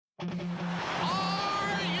Are you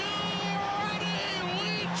ready,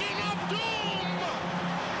 Legion of Doom?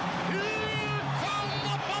 Here come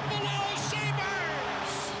the Buffalo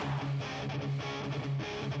Sabres!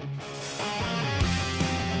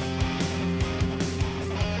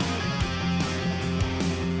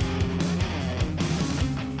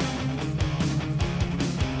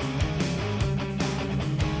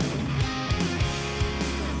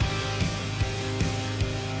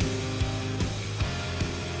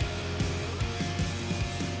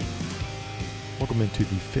 Welcome into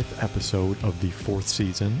the 5th episode of the 4th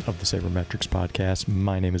season of the Sabermetrics podcast.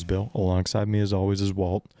 My name is Bill. Alongside me, as always, is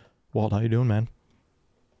Walt. Walt, how you doing, man?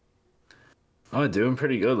 Oh, doing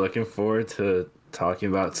pretty good. Looking forward to talking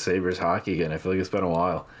about Sabres hockey again. I feel like it's been a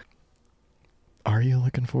while. Are you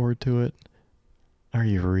looking forward to it? Are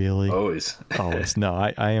you really? Always. Always. No,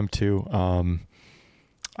 I am too.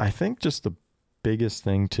 I think just the biggest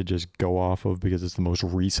thing to just go off of, because it's the most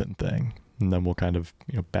recent thing, and then we'll kind of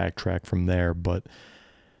backtrack from there. But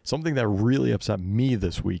something that really upset me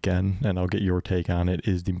this weekend, and I'll get your take on it,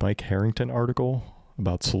 is the Mike Harrington article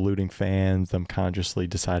about saluting fans, them consciously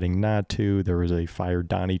deciding not to. There was a Fire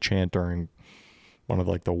Donnie chant during one of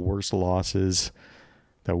the worst losses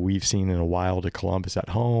that we've seen in a while to Columbus at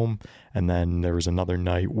home. And then there was another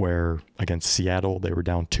night where against Seattle, they were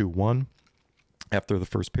down 2-1 after the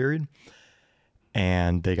first period,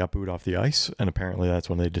 and they got booed off the ice. And apparently that's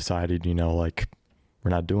when they decided, we're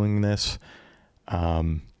not doing this.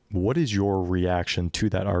 What is your reaction to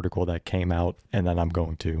that article that came out? And then I'm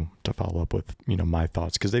going to follow up with, my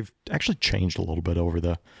thoughts, because they've actually changed a little bit over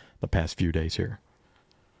the past few days here.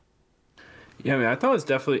 Yeah, I mean, I thought it was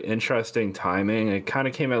definitely interesting timing. It kind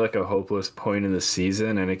of came at a hopeless point in the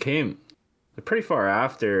season, and it came pretty far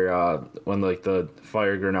after when the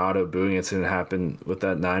Fire Granado booing incident happened with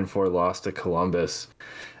that 9-4 loss to Columbus.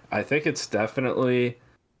 I think it's definitely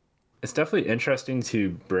interesting to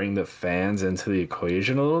bring the fans into the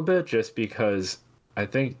equation a little bit, just because I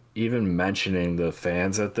think even mentioning the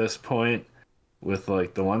fans at this point, with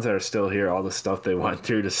the ones that are still here, all the stuff they went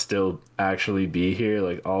through to still actually be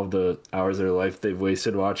here, all the hours of their life they've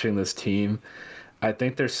wasted watching this team, I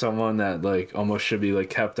think there's someone that almost should be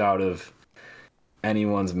kept out of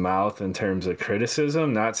anyone's mouth in terms of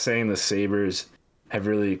criticism. Not saying the Sabres have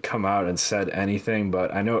really come out and said anything,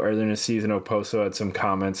 but I know earlier in the season Oposo had some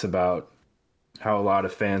comments about how a lot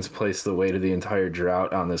of fans place the weight of the entire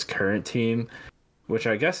drought on this current team, which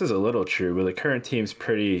I guess is a little true, but the current team's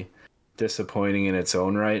pretty disappointing in its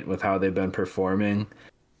own right with how they've been performing.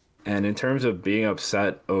 And in terms of being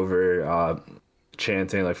upset over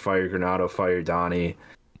chanting Fire Granado, Fire Donnie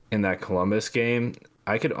in that Columbus game,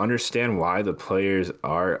 I could understand why the players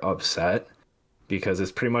are upset, because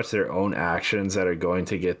it's pretty much their own actions that are going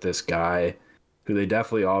to get this guy, who they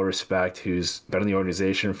definitely all respect, who's been in the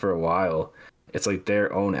organization for a while. It's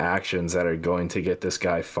their own actions that are going to get this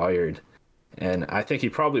guy fired. And I think he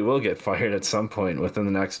probably will get fired at some point within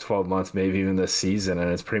the next 12 months, maybe even this season.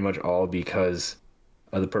 And it's pretty much all because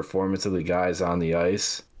of the performance of the guys on the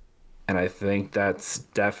ice. And I think that's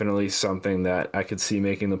definitely something that I could see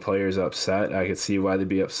making the players upset. I could see why they'd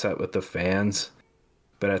be upset with the fans.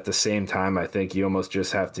 But at the same time, I think you almost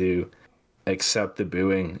just have to accept the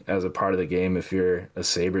booing as a part of the game if you're a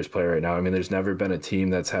Sabres player right now. I mean, there's never been a team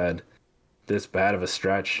that's had this bad of a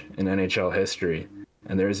stretch in NHL history.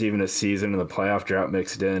 And there's even a season in the playoff drought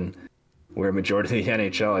mixed in where a majority of the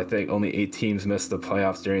NHL, I think only 8 teams missed the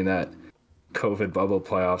playoffs during that COVID bubble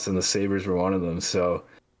playoffs, and the Sabres were one of them. So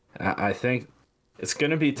I think it's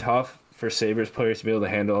going to be tough for Sabres players to be able to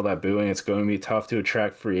handle all that booing. It's going to be tough to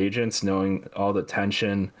attract free agents, knowing all the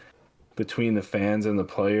tension between the fans and the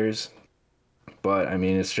players. But, I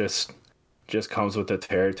mean, it's just comes with the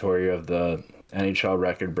territory of the NHL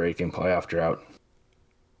record-breaking playoff drought.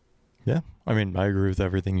 Yeah, I mean, I agree with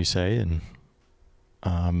everything you say, and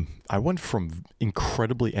I went from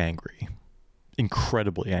incredibly angry,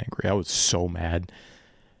 I was so mad,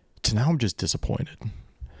 to now I'm just disappointed.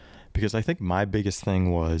 Because I think my biggest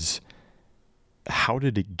thing was, how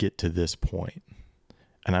did it get to this point?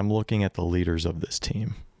 And I'm looking at the leaders of this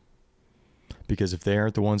team. Because if they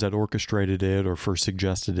aren't the ones that orchestrated it or first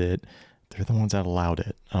suggested it, they're the ones that allowed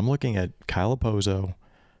it. I'm looking at Kyle Oposo,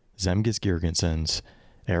 Zemgus Girgensons,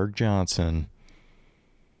 Eric Johnson,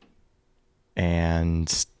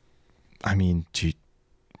 and I mean,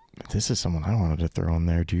 this is someone I wanted to throw in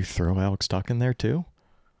there. Do you throw Alex Tuck in there too?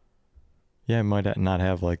 Yeah, it might not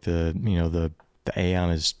have the A on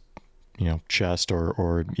his chest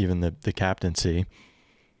or even the captaincy.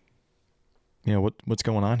 What's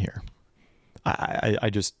going on here? I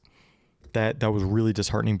just that was really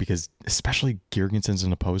disheartening, because especially Girgensons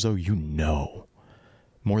and Oposo,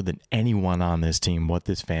 more than anyone on this team what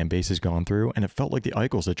this fan base has gone through. And it felt like the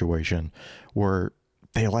Eichel situation where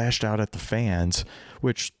they lashed out at the fans,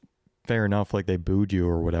 which fair enough, like they booed you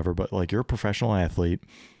or whatever, but like you're a professional athlete.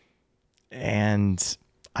 And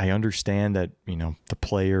I understand that, you know, the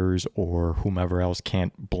players or whomever else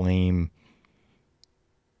can't blame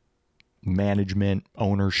management,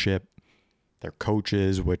 ownership, their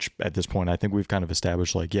coaches, which at this point I think we've kind of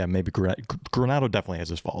established, like, yeah, maybe Granato definitely has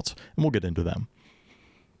his faults, and we'll get into them.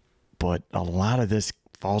 But a lot of this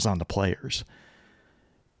falls on the players.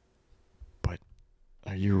 But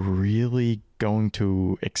are you really going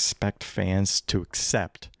to expect fans to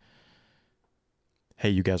accept, hey,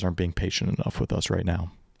 you guys aren't being patient enough with us right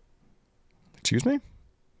now? Excuse me?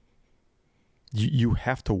 You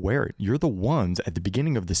have to wear it. You're the ones at the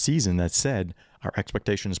beginning of the season that said our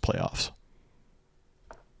expectation is playoffs.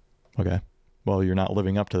 Okay. Well, you're not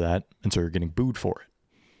living up to that, and so you're getting booed for it.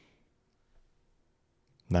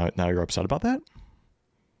 Now you're upset about that?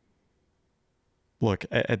 Look,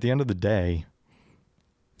 at the end of the day,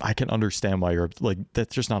 I can understand why you're like,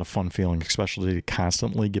 that's just not a fun feeling, especially to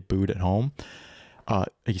constantly get booed at home. A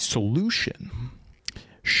solution: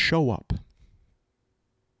 show up.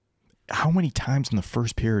 How many times in the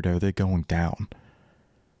first period are they going down?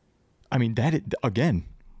 I mean, again,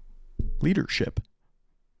 leadership.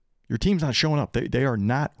 Your team's not showing up. They are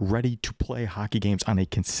not ready to play hockey games on a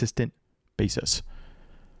consistent basis.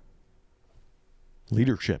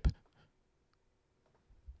 Leadership.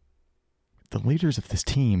 The leaders of this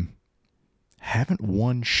team haven't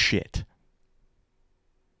won shit.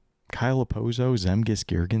 Kyle Opozo, Zemgus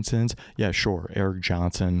Girgensons, yeah, sure. Eric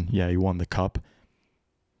Johnson, yeah, he won the cup.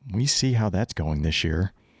 We see how that's going this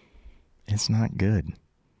year. It's not good.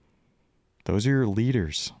 Those are your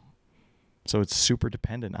leaders. So it's super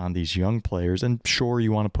dependent on these young players. And sure,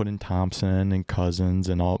 you want to put in Thompson and Cousins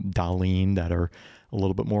and all Dahlin that are a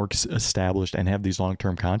little bit more established and have these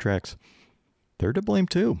long-term contracts. They're to blame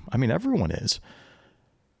too. I mean, everyone is.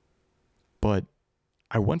 But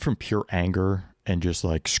I went from pure anger and just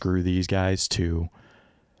like, screw these guys, to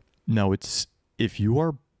no, it's, if you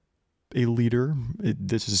are a leader,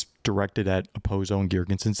 this is directed at Opozo and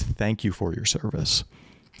Girgensons, thank you for your service.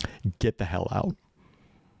 Get the hell out.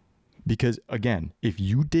 Because again, if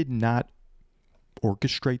you did not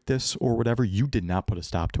orchestrate this or whatever, you did not put a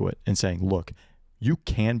stop to it and saying, look, you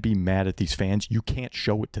can be mad at these fans. You can't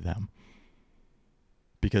show it to them.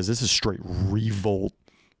 Because this is straight revolt.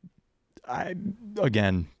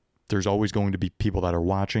 Again, there's always going to be people that are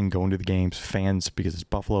watching, going to the games, fans, because it's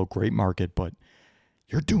Buffalo, great market, but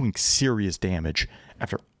you're doing serious damage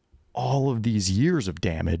after all of these years of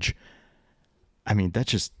damage. I mean,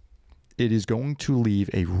 it is going to leave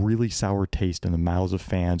a really sour taste in the mouths of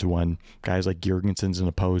fans when guys like Girgensons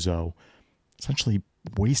and Opozo essentially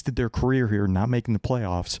wasted their career here, not making the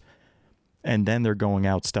playoffs, and then they're going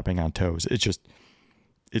out stepping on toes.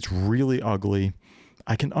 It's really ugly.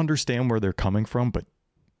 I can understand where they're coming from, but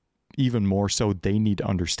even more so, they need to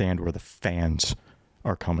understand where the fans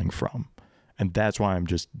are coming from. And that's why I'm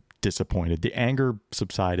just disappointed. The anger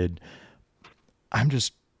subsided.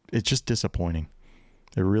 It's just disappointing.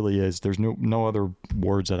 It really is. There's no other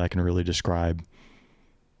words that I can really describe.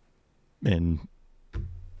 And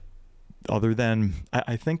other than,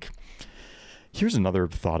 I think, here's another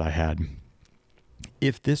thought I had.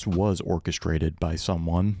 If this was orchestrated by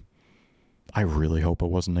someone, I really hope it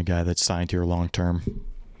wasn't a guy that's signed here long term.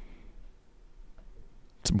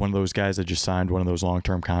 It's one of those guys that just signed one of those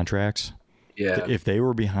long-term contracts. Yeah. If they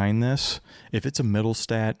were behind this, if it's a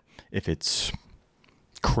Middlestat, if it's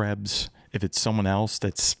Krebs, if it's someone else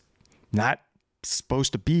that's not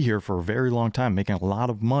supposed to be here for a very long time, making a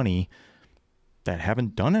lot of money, that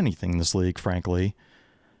haven't done anything in this league, frankly,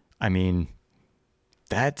 I mean,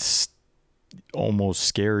 that's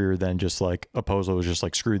almost scarier than just like Opozo was just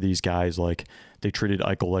like, screw these guys. Like, they treated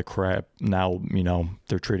Eichel like crap. Now, you know,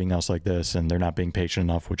 they're treating us like this and they're not being patient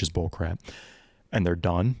enough, which is bull crap. And they're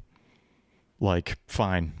done. Like,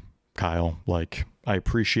 fine, Kyle. Like, I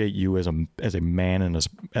appreciate you as a man and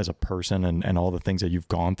as a person and all the things that you've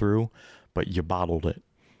gone through, but you bottled it.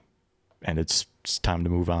 And it's time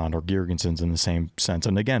to move on. Or Girgensons in the same sense.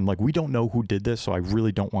 And again, like, we don't know who did this, so I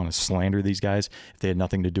really don't want to slander these guys if they had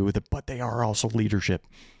nothing to do with it, but they are also leadership.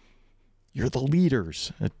 You're the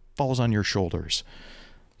leaders. It falls on your shoulders.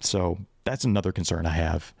 So that's another concern I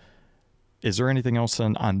have. Is there anything else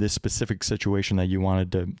on this specific situation that you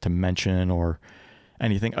wanted to mention or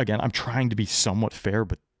anything? Again, I'm trying to be somewhat fair,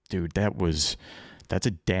 but dude, that's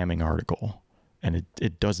a damning article. And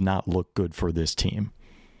it does not look good for this team.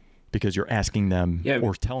 Because you're asking them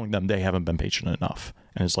or telling them they haven't been patient enough.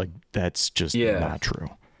 And it's like, that's just not true.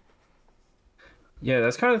 Yeah,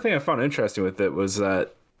 that's kind of the thing I found interesting with it was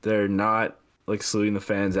that they're not like saluting the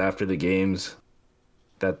fans after the games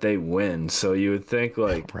that they win. So you would think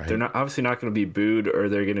like they're Right. not obviously not going to be booed or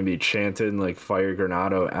they're going to be chanted like fire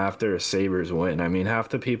Granado after a Sabres win. I mean, half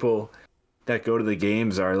the people that go to the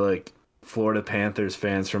games are like Florida Panthers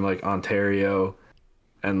fans from like Ontario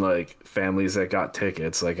and like families that got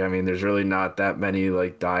tickets. Like, I mean, there's really not that many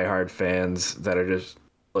like diehard fans that are just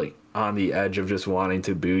like on the edge of just wanting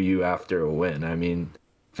to boo you after a win. I mean,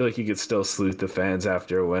 I feel like you could still salute the fans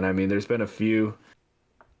after a win. I mean, there's been a few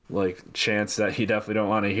like chants that you definitely don't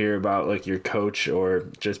want to hear about like your coach or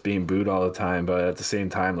just being booed all the time, but at the same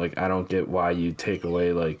time, like I don't get why you take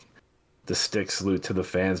away like the stick salute to the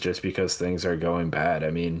fans just because things are going bad.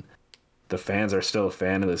 I mean, the fans are still a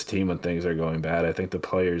fan of this team when things are going bad. I think the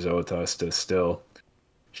players owe it to us to still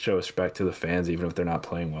show respect to the fans even if they're not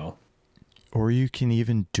playing well. Or you can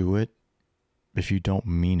even do it if you don't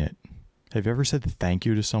mean it. Have you ever said thank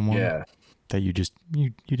you to someone Yeah. that you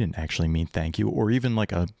didn't actually mean thank you, or even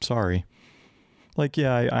like a sorry? Like,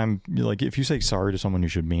 yeah, I'm like, if you say sorry to someone, you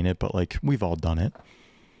should mean it, but like, we've all done it.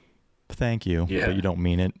 Thank you, Yeah. but you don't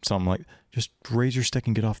mean it. Something like, just raise your stick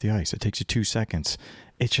and get off the ice. It takes you 2 seconds.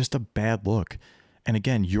 It's just a bad look. And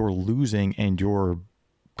again, you're losing and you're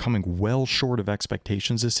coming well short of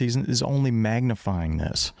expectations this season is only magnifying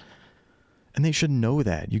this. And they should know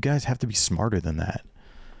that. You guys have to be smarter than that.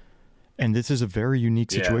 And this is a very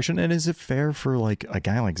unique situation. And is it fair for like a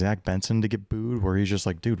guy like Zach Benson to get booed where he's just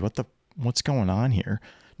like, dude, what's going on here?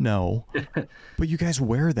 No. But you guys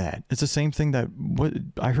wear that. It's the same thing that what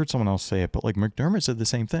I heard someone else say it, but like McDermott said the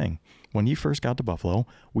same thing. When he first got to Buffalo,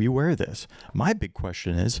 we wear this. My big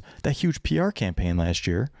question is that huge PR campaign last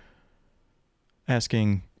year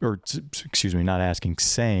saying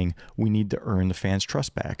we need to earn the fans'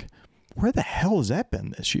 trust back. Where the hell has that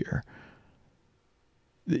been this year?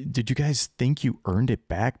 Did you guys think you earned it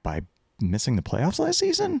back by missing the playoffs last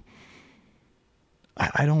season?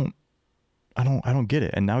 I don't get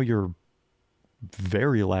it. And now you're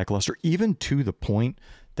very lackluster, even to the point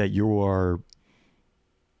that you are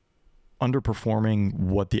underperforming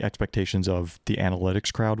what the expectations of the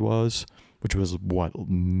analytics crowd was, which was what,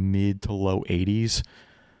 mid to low 80s.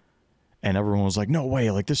 And everyone was like, no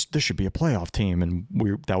way, like this should be a playoff team. And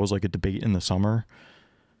that was like a debate in the summer.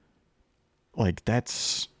 Like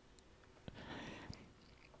this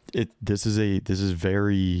is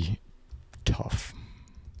very tough.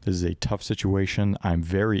 This is a tough situation. I'm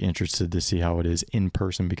very interested to see how it is in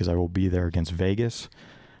person because I will be there against Vegas.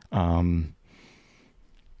 Yeah.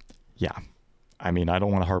 I mean, I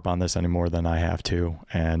don't want to harp on this any more than I have to.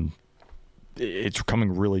 And it's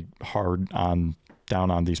coming really hard down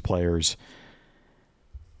on these players.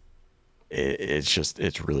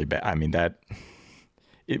 It's really bad. I mean,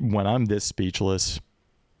 when I'm this speechless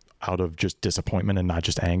out of just disappointment and not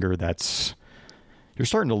just anger, you're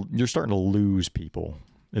starting to lose people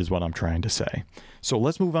is what I'm trying to say. So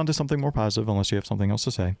let's move on to something more positive unless you have something else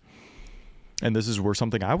to say. And this is where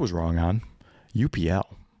something I was wrong on. UPL.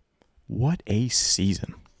 What a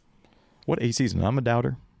season. What a season. I'm a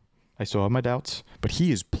doubter. I still have my doubts, but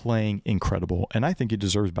he is playing incredible, and I think he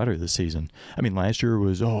deserves better this season. I mean, last year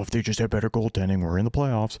was, if they just had better goaltending, we're in the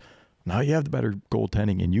playoffs. Now you have the better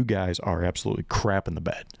goaltending, and you guys are absolutely crap in the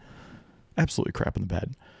bed. Absolutely crap in the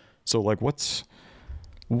bed. So, like, what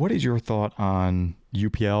is your thought on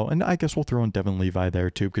UPL? And I guess we'll throw in Devin Levi there,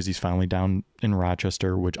 too, because he's finally down in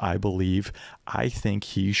Rochester, which I think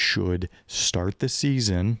he should start the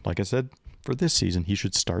season. Like I said, for this season, he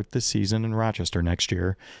should start the season in Rochester next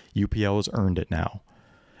year. UPL has earned it now.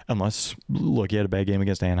 Unless, look, he had a bad game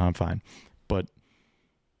against Anaheim, fine. But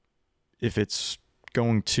if it's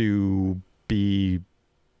going to be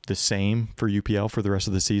the same for UPL for the rest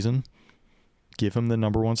of the season, give him the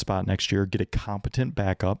number one spot next year, get a competent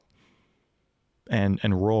backup, and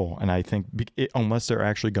roll. And I think unless they're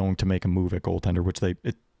actually going to make a move at goaltender, which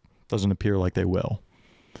it doesn't appear like they will.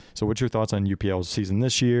 So what's your thoughts on UPL's season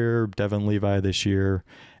this year, Devin Levi this year,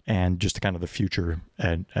 and just kind of the future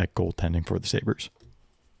at goaltending for the Sabres?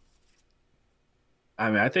 I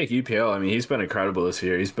mean, I think UPL, he's been incredible this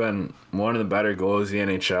year. He's been one of the better goalies in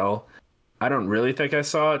the NHL. I don't really think I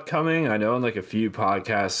saw it coming. I know in like a few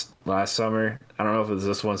podcasts last summer, I don't know if it was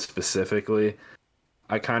this one specifically,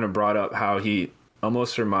 I kind of brought up how he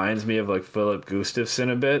almost reminds me of like Philip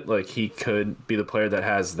Gustafsson a bit. Like he could be the player that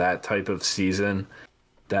has that type of season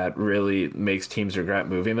that really makes teams regret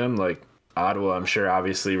moving them. Like Ottawa, I'm sure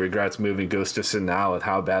obviously regrets moving Gustafsson now with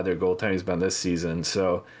how bad their goaltending's been this season.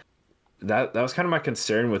 So that was kind of my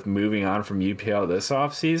concern with moving on from UPL this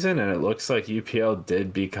offseason, and it looks like UPL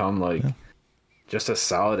did become like just a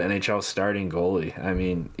solid NHL starting goalie. I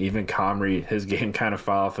mean, even Comrie, his game kind of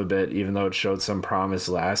fell off a bit, even though it showed some promise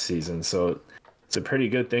last season. So it's a pretty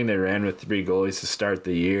good thing they ran with 3 goalies to start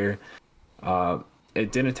the year.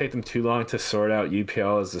 It didn't take them too long to sort out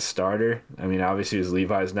UPL as the starter. I mean, obviously it was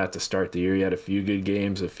Levi's net to start the year. He had a few good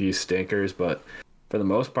games, a few stinkers, but for the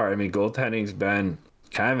most part, I mean, goaltending's been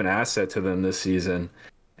kind of an asset to them this season.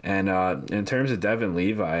 And in terms of Devin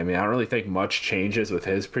Levi, I mean, I don't really think much changes with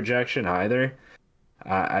his projection either.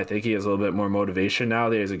 I think he has a little bit more motivation now.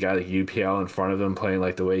 There's a guy like UPL in front of him playing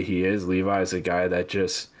like the way he is. Levi is a guy that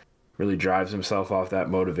just really drives himself off that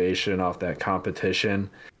motivation, off that competition.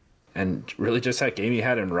 And really just that game he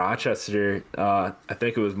had in Rochester, I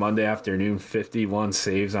think it was Monday afternoon, 51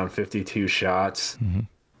 saves on 52 shots.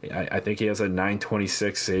 I think he has a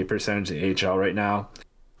 926 save percentage in AHL right now,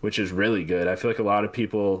 which is really good. I feel like a lot of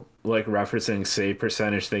people like referencing save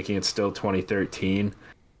percentage thinking it's still 2013.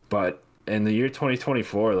 But in the year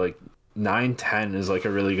 2024, like 910 is like a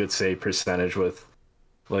really good save percentage with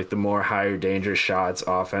like the more higher danger shots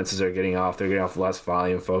offenses are getting off. They're getting off less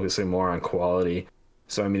volume, focusing more on quality.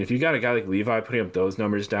 So, I mean, if you got a guy like Levi putting up those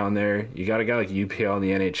numbers down there, you got a guy like UPL in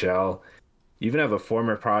the NHL, you even have a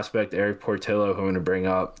former prospect, Eric Portillo, who I'm going to bring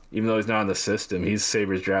up. Even though he's not in the system, he's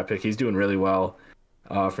Sabres draft pick. He's doing really well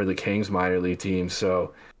for the Kings minor league team.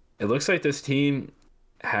 So it looks like this team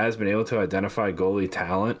has been able to identify goalie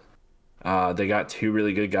talent. They got 2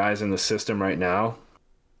 really good guys in the system right now.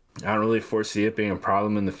 I don't really foresee it being a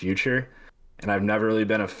problem in the future. And I've never really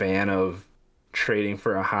been a fan of trading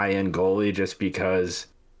for a high-end goalie just because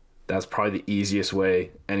that's probably the easiest way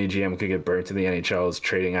any GM could get burnt in the NHL is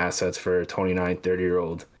trading assets for a 29,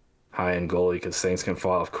 30-year-old high-end goalie because things can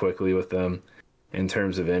fall off quickly with them in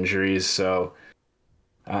terms of injuries. So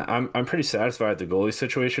I'm pretty satisfied with the goalie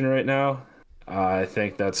situation right now. I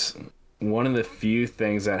think that's one of the few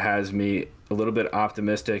things that has me a little bit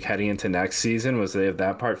optimistic heading into next season was they have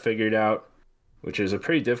that part figured out, which is a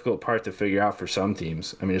pretty difficult part to figure out for some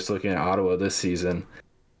teams. I mean, just looking at Ottawa this season.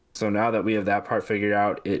 So now that we have that part figured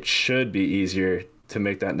out, it should be easier to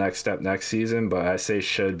make that next step next season. But I say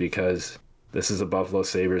should because this is the Buffalo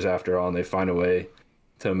Sabres after all, and they find a way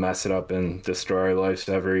to mess it up and destroy our lives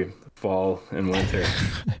every fall and winter.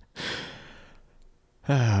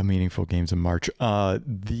 Meaningful games in March. What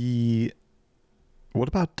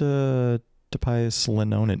about Topias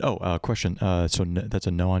Lenonen? Question. So that's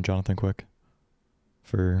a no on Jonathan Quick?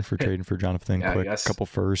 For trading for Jonathan Quick, a couple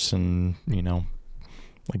firsts, and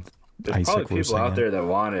like there's probably people out there that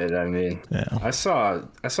want it. I mean, yeah. I saw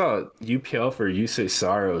UPL for Yusei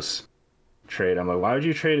Saros trade. I'm like, why would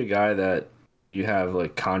you trade a guy that you have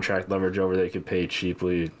like contract leverage over that you could pay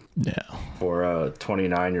cheaply? Yeah, for a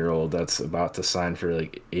 29-year-old that's about to sign for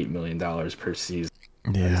like $8 million per season.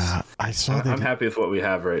 Yeah, I'm happy with what we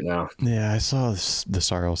have right now. Yeah, I saw the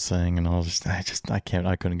Saros thing, and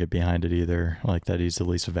I couldn't get behind it either. Like that he's the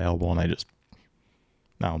least available, and I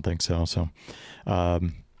don't think so. So,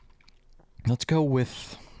 let's go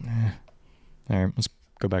with. All right, let's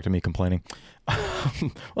go back to me complaining.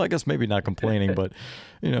 Well, I guess maybe not complaining, but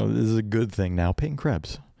this is a good thing now. Peyton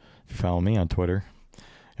Krebs, if you follow me on Twitter,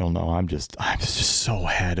 you'll know I'm just so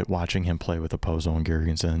had at watching him play with Opozo and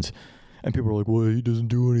Girgensons. And people are like, well, he doesn't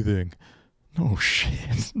do anything. No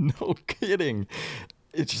shit. No kidding.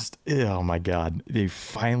 It's just, oh my God. They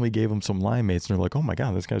finally gave him some line mates and they're like, oh my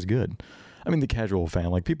God, this guy's good. I mean, the casual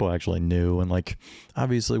fan, like people actually knew. And like,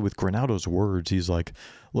 obviously with Granato's words, he's like,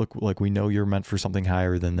 look, like we know you're meant for something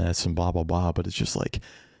higher than this and blah, blah, blah. But it's just like,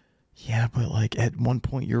 yeah, but like at one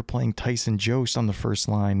point you're playing Tyson Jost on the first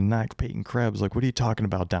line, not Peyton Krebs. Like, what are you talking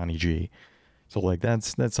about, Donnie G? So like,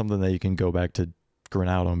 that's something that you can go back to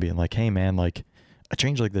Granato and being like, hey man, like a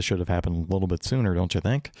change like this should have happened a little bit sooner, don't you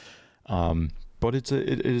think? But it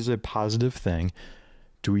is a positive thing.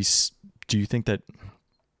 Do you think that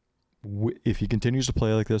if he continues to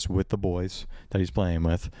play like this with the boys that he's playing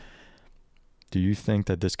with, do you think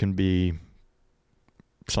that this can be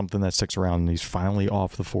something that sticks around and he's finally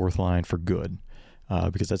off the fourth line for good?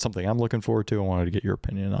 Because that's something I'm looking forward to. I wanted to get your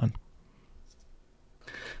opinion on.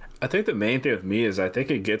 I think the main thing with me is I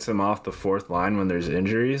think it gets them off the fourth line when there's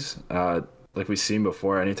injuries. Like we've seen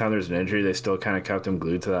before, anytime there's an injury, they still kind of kept him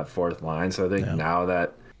glued to that fourth line. So I think now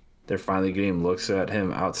that they're finally getting looks at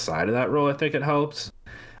him outside of that role, I think it helps.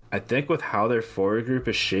 I think with how their forward group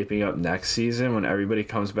is shaping up next season, when everybody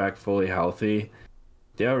comes back fully healthy,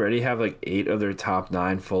 they already have like 8 of their top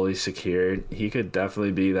 9 fully secured. He could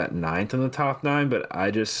definitely be that 9th in the top 9, but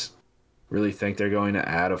I just really think they're going to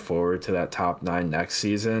add a forward to that top 9 next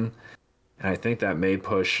season. And I think that may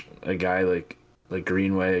push a guy like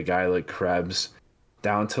Greenway, a guy like Krebs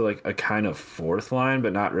down to like a kind of fourth line,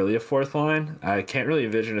 but not really a fourth line. I can't really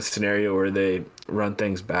envision a scenario where they run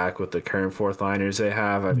things back with the current fourth liners they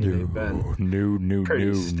have. I mean, they've been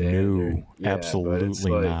pretty standard. Yeah, but it's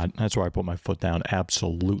Absolutely like, not. That's where I put my foot down.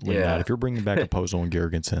 Absolutely not. yeah, If you're bringing back Opposo and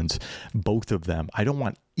Girgensons, both of them, I don't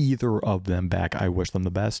want either of them back. I wish them the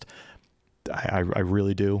best. I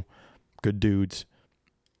really do. Good dudes.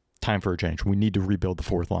 Time for a change. We need to rebuild the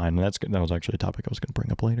fourth line. And that was actually a topic I was going to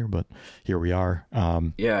bring up later, but here we are.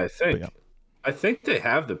 yeah, Yeah. I think they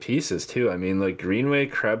have the pieces too. I mean, like Greenway,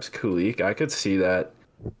 Krebs, Kulik, I could see that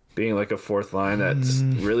being like a fourth line that's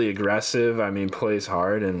really aggressive. I mean, plays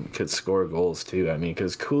hard and could score goals too. I mean,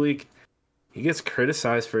 because Kulik, he gets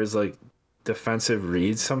criticized for his like defensive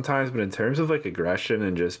reads sometimes, but in terms of like aggression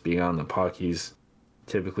and just being on the puck, he's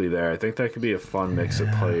typically there. I think that could be a fun mix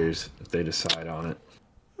of players if they decide on it.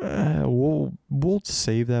 We'll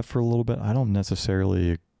save that for a little bit. I don't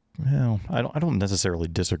necessarily, I don't necessarily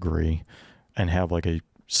disagree and have like a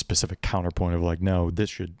specific counterpoint of like, no, this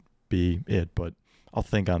should be it, but I'll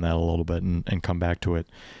think on that a little bit and come back to it,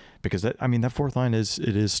 because that fourth line is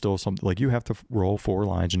still something like you have to roll four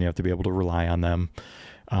lines and you have to be able to rely on them.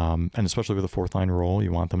 And especially with a fourth line role,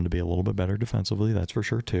 you want them to be a little bit better defensively. That's for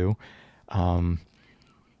sure too.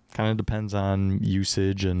 Kind of depends on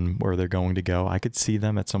usage and where they're going to go. I could see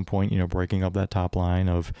them at some point, breaking up that top line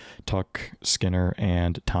of Tuck, Skinner,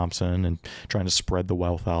 and Thompson and trying to spread the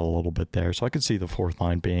wealth out a little bit there. So I could see the fourth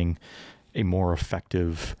line being a more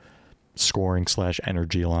effective scoring /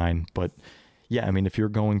 energy line. But yeah, I mean, if you're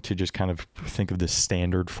going to just kind of think of the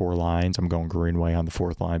standard four lines, I'm going Greenway on the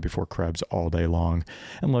fourth line before Krebs all day long.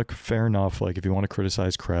 And look, fair enough. Like if you want to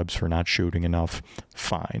criticize Krebs for not shooting enough,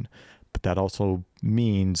 fine. But that also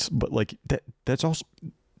means,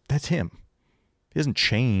 that's him. He doesn't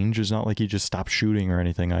change. It's not like he just stopped shooting or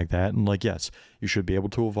anything like that. And like, yes, you should be able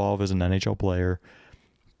to evolve as an NHL player.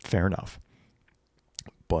 Fair enough.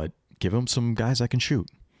 But give him some guys that can shoot.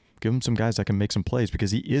 Give him some guys that can make some plays,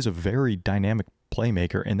 because he is a very dynamic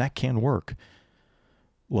playmaker and that can work.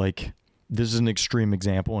 Like, this is an extreme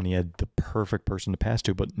example and he had the perfect person to pass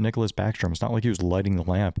to, but Nicholas Backstrom, it's not like he was lighting the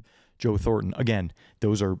lamp. Joe Thornton, again,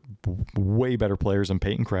 those are way better players than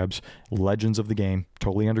Peyton Krebs, legends of the game,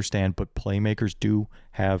 totally understand, but playmakers do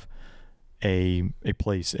have a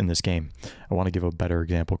place in this game. I want to give a better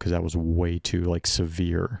example because that was way too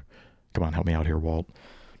severe. Come on, help me out here, Walt.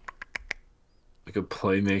 Like a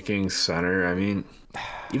playmaking center. I mean,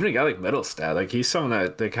 even a guy like Middlestad, like he's someone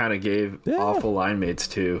that they kind of gave awful line mates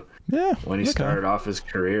to. Yeah, when he started off his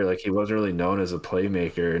career, like he wasn't really known as a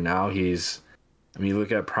playmaker. Now he's, I mean, you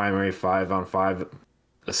look at primary 5-on-5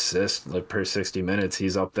 assists like per 60 minutes.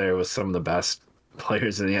 He's up there with some of the best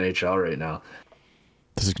players in the NHL right now.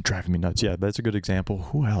 This is driving me nuts. Yeah, that's a good example.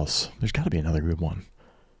 Who else? There's got to be another good one.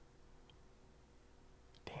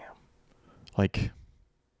 Damn. Like,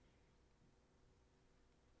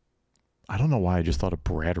 I don't know why I just thought of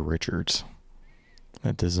Brad Richards.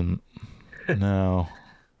 That doesn't. No.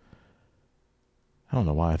 I don't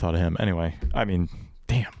know why I thought of him. Anyway, I mean,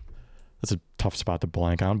 damn. That's a tough spot to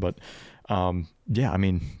blank on. But, yeah, I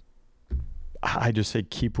mean, I just say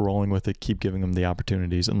keep rolling with it. Keep giving them the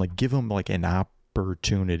opportunities. And, give them, an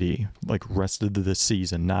opportunity. Rest of the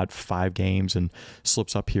season. Not 5 games and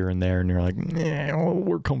slips up here and there. And you're like,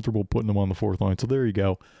 we're comfortable putting them on the fourth line. So there you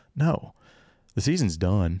go. No. The season's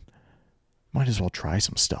done. Might as well try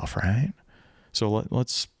some stuff, right? So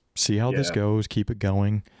let's see how this goes. Keep it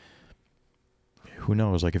going. Who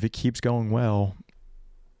knows? If it keeps going well,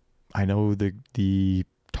 I know the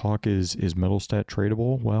talk is Middlestat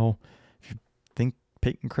tradable. Well, if you think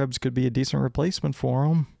Peyton Krebs could be a decent replacement for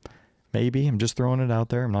him, maybe. I'm just throwing it out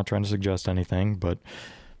there. I'm not trying to suggest anything, but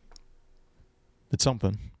it's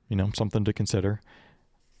something, something to consider.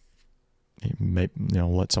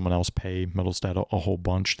 Let someone else pay Middlestat a whole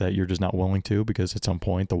bunch that you're just not willing to, because at some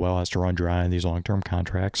point the well has to run dry in these long-term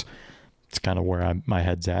contracts. It's kind of where my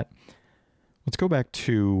head's at. Let's go back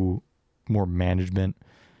to more management.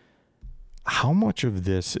 How much of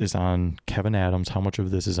this is on Kevin Adams? How much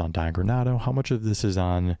of this is on Don Granato? How much of this is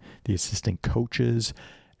on the assistant coaches?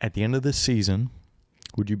 At the end of this season,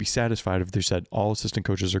 would you be satisfied if they said all assistant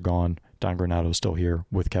coaches are gone, Don Granato's still here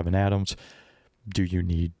with Kevin Adams? Do you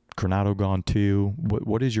need Granato gone too?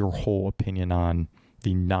 What is your whole opinion on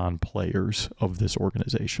the non-players of this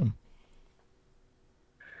organization?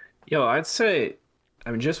 I'd say,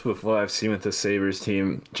 just with what I've seen with the Sabres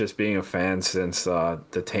team, just being a fan since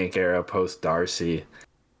the tank era post Darcy,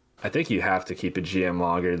 I think you have to keep a GM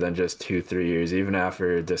longer than just 2-3 years, even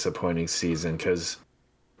after a disappointing season, because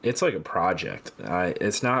it's like a project.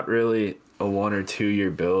 It's not really a 1 or 2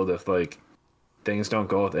 year build if things don't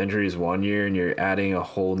go with injuries one year and you're adding a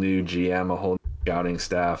whole new GM, a whole new scouting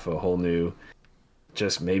staff, a whole new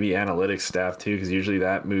just maybe analytics staff too, because usually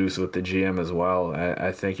that moves with the GM as well.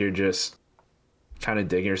 I think you're just kind of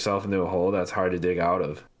digging yourself into a hole that's hard to dig out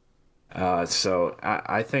of. So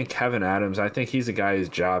I think Kevin Adams, I think he's a guy whose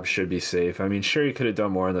job should be safe. I mean, sure, he could have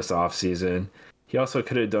done more in this offseason. He also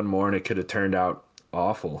could have done more, and it could have turned out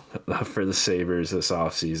awful for the Sabres this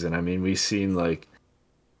offseason. I mean, we've seen, like,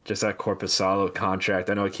 just that Korpisalo contract.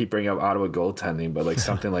 I know I keep bringing up Ottawa goaltending, but, like,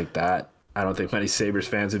 something like that, I don't think many Sabres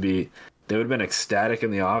fans would be – they would have been ecstatic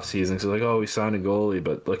in the offseason. So, like, oh, we signed a goalie.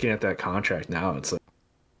 But looking at that contract now, it's like,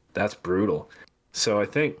 that's brutal. So I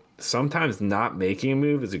think sometimes not making a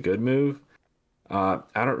move is a good move. I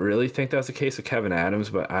don't really think that's the case with Kevin Adams,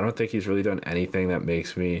 but I don't think he's really done anything that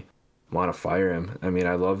makes me want to fire him. I mean,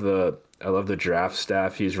 I love the draft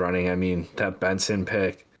staff he's running. I mean, that Benson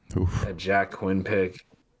pick, that Jack Quinn pick.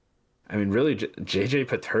 I mean, really, JJ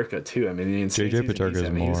Peterka too. I mean, the insane JJ Peterka is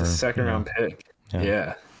more. He was a second round pick.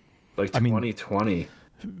 Yeah. Like 2020.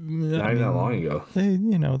 Not even that long ago.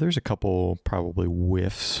 There's a couple probably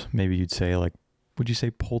whiffs. Maybe you'd say, like, would you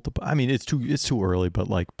say Poltapov? I mean, it's too early, but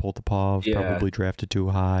like Poltapov probably drafted too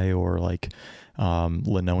high, or like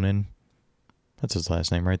Lenonen. That's his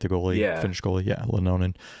last name, right? The goalie, Finnish goalie. Yeah,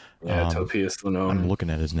 Lenonen. Yeah, Topias Lenonen. I'm looking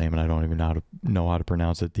at his name, and I don't even know how to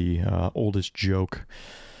pronounce it. The oldest joke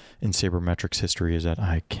in sabermetrics history is that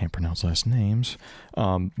I can't pronounce last names.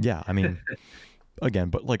 Yeah, I mean, again,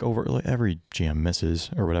 but like every GM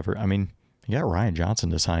misses or whatever. I mean, you got Ryan Johnson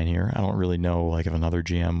to sign here. I don't really know, like, if another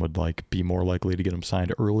GM would, like, be more likely to get him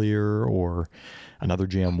signed earlier, or another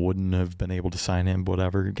GM wouldn't have been able to sign him.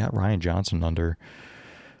 Whatever. You got Ryan Johnson under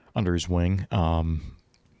his wing.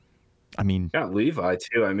 I mean, got Levi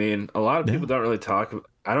too. I mean, a lot of people don't really talk.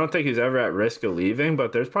 I don't think he's ever at risk of leaving,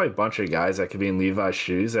 but there's probably a bunch of guys that could be in Levi's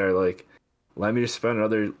shoes that are like, let me just spend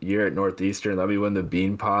another year at Northeastern. Let me win the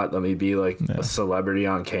Bean Pot. Let me be like a celebrity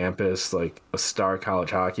on campus, like a star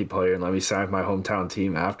college hockey player, and let me sign with my hometown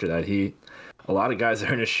team after that. A lot of guys that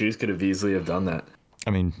are in his shoes could have easily have done that. I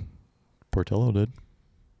mean, Portillo did.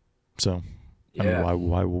 So, I mean,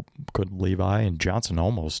 why couldn't Levi? And Johnson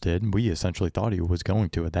almost did. We essentially thought he was going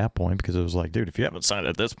to at that point, because it was like, dude, if you haven't signed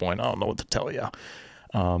at this point, I don't know what to tell you.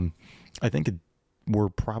 I think we're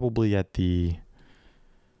probably at the,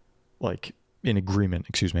 like, in agreement.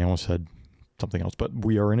 Excuse me, I almost said something else, but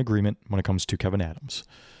we are in agreement when it comes to Kevin Adams.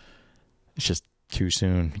 It's just too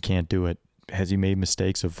soon. He can't do it. Has he made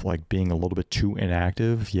mistakes of, like, being a little bit too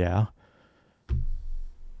inactive? Yeah.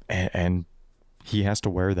 And he has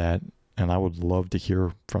to wear that. And I would love to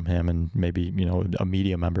hear from him, and maybe, a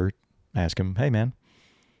media member ask him, hey, man,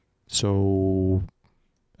 so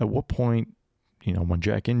at what point, when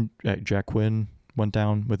Jack Quinn went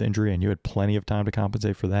down with injury and you had plenty of time to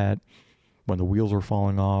compensate for that, when the wheels were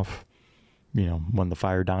falling off, when the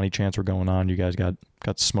Fire Donnie chants were going on, you guys got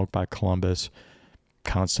smoked by Columbus,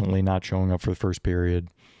 constantly not showing up for the first period,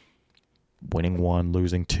 winning 1,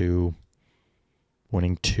 losing 2,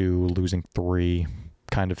 winning 2, losing 3,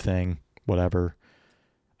 kind of thing, whatever.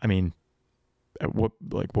 I mean, what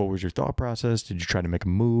was your thought process? Did you try to make a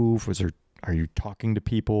move? Are you talking to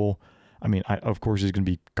people? I mean, of course he's going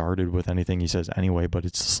to be guarded with anything he says anyway, but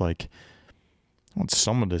it's just like, I want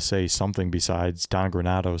someone to say something besides Don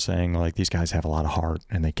Granato saying, like, these guys have a lot of heart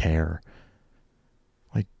and they care.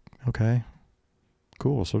 Like, okay,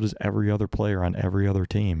 cool. So does every other player on every other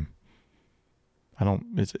team.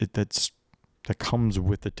 That comes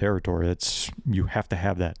with the territory. You have to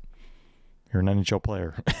have that. You're an NHL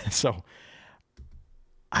player. So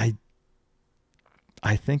I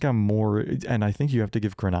think I'm more, and I think you have to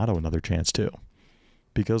give Granato another chance too.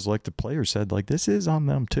 Because, like the player said, like, this is on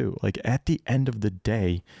them too. Like, at the end of the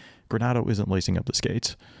day, Granato isn't lacing up the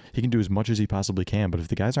skates. He can do as much as he possibly can, but if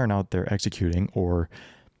the guys aren't out there executing, or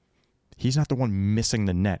he's not the one missing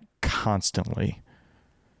the net constantly,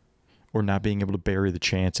 or not being able to bury the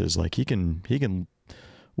chances, like, he can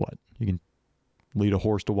what? You can lead a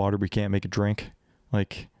horse to water, but you can't make it drink.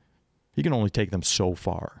 Like, he can only take them so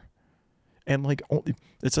far. And, like,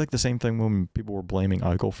 it's like the same thing when people were blaming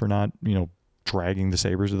Eichel for not, dragging the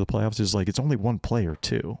Sabres to the playoffs. Is like, it's only one player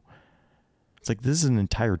too. It's like, this is an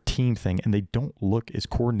entire team thing, and they don't look as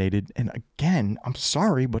coordinated. And again, I'm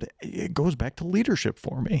sorry, but it goes back to leadership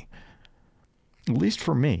for me, at least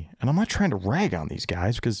for me. And I'm not trying to rag on these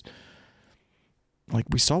guys, because, like,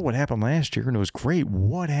 we saw what happened last year and it was great.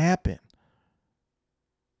 What happened?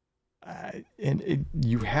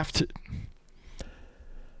 You have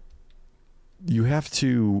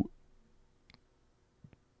to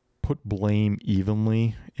put blame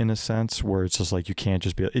evenly, in a sense, where it's just like, you can't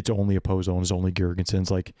just be, it's only a Pozo, it's only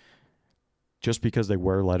Girgensons. Like, just because they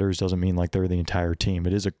wear letters doesn't mean like they're the entire team.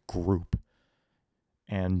 It is a group.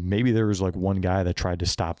 And maybe there was like one guy that tried to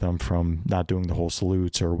stop them from not doing the whole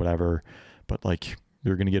salutes or whatever, but like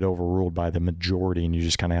you're going to get overruled by the majority and you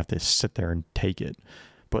just kind of have to sit there and take it.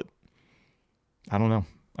 But I don't know.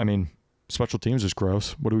 I mean, special teams is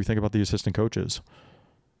gross. What do we think about the assistant coaches?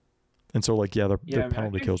 And so like, their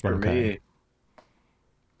penalty kills were okay.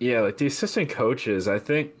 Like the assistant coaches, I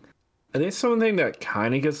think something that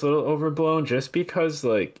kind of gets a little overblown just because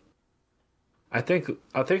like I think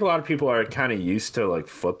a lot of people are kind of used to like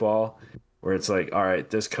football where it's like, all right,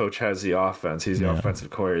 this coach has the offense, he's the offensive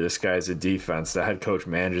coordinator, this guy's the defense, the head coach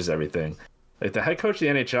manages everything. Like the head coach of the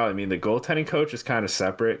NHL, I mean, the goaltending coach is kind of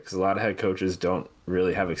separate because a lot of head coaches don't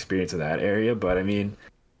really have experience in that area. But I mean,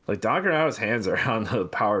 like Don Granato's hands are on the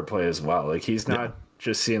power play as well. Like he's not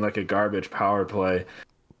just seeing like a garbage power play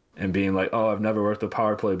and being like, oh, I've never worked a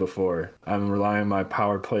power play before, I'm relying on my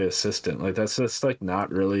power play assistant. Like that's just like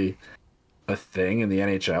not really a thing in the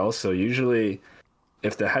NHL. So usually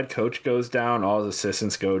if the head coach goes down, all his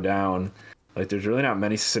assistants go down. Like there's really not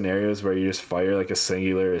many scenarios where you just fire like a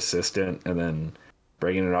singular assistant and then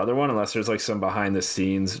bring in another one, unless there's like some behind the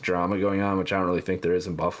scenes drama going on, which I don't really think there is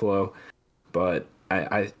in Buffalo. But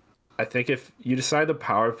I think if you decide the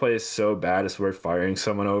power play is so bad it's worth firing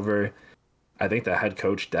someone over, I think the head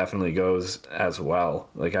coach definitely goes as well.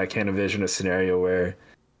 Like I can't envision a scenario where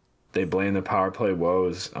they blame the power play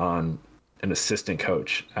woes on an assistant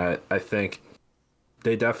coach. I think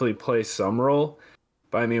they definitely play some role,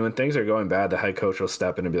 but I mean, when things are going bad, the head coach will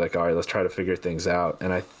step in and be like, all right, let's try to figure things out.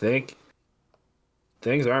 And I think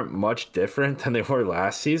things aren't much different than they were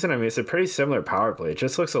last season. I mean, it's a pretty similar power play. It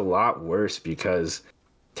just looks a lot worse because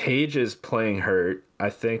Tage is playing hurt. I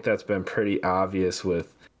think that's been pretty obvious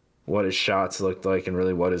with what his shots looked like and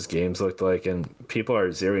really what his games looked like. And people are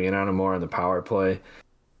zeroing in on him more on the power play.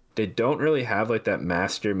 They don't really have like that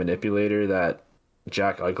master manipulator that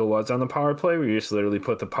Jack Eichel was on the power play, where you just literally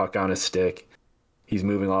put the puck on his stick. He's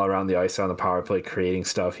moving all around the ice on the power play, creating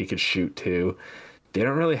stuff. He could shoot too. They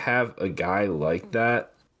don't really have a guy like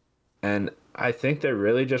that. And I think they're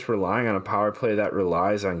really just relying on a power play that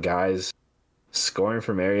relies on guys scoring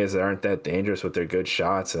from areas that aren't that dangerous with their good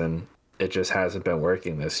shots. And it just hasn't been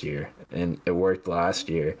working this year. And it worked last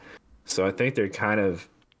year. So I think they're kind of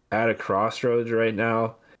at a crossroads right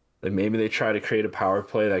now. Like maybe they try to create a power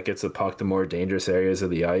play that gets the puck to more dangerous areas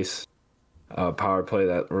of the ice. A power play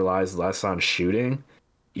that relies less on shooting,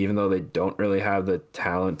 even though they don't really have the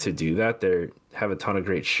talent to do that. They have a ton of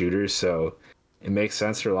great shooters, so it makes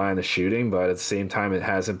sense to rely on the shooting, but at the same time, it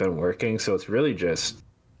hasn't been working. So it's really just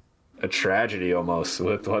a tragedy almost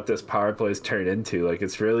with what this power play has turned into. Like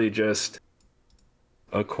it's really just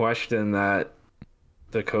a question that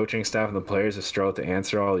the coaching staff and the players have struggled to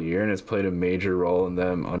answer all year, and it's played a major role in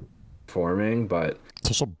them underperforming. But it's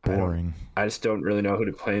also boring. I just don't really know who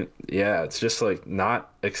to play. Yeah, it's just like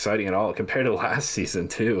not exciting at all compared to last season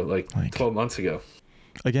too, like 12 months ago.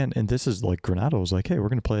 Again, and this is like Granato was like, hey, we're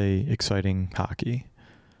going to play exciting hockey.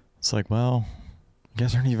 It's like, well, you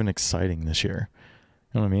guys aren't even exciting this year.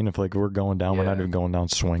 You know what I mean? If like we're going down, we're not even going down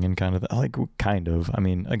swinging kind of. Like kind of. I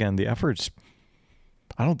mean, again, the efforts,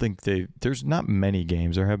 I don't think there's not many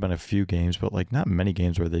games. There have been a few games, but like not many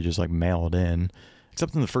games where they just like mail it in.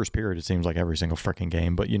 Except in the first period, it seems like every single freaking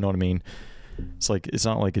game. But you know what I mean? It's like it's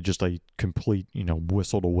not like it's just a complete,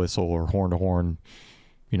 whistle to whistle or horn to horn,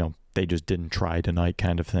 they just didn't try tonight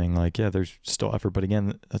kind of thing. Like, yeah, there's still effort. But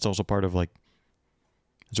again, that's also part of like,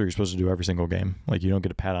 that's what you're supposed to do every single game. Like, you don't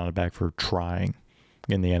get a pat on the back for trying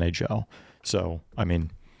in the NHL. So, I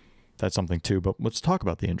mean, that's something too. But let's talk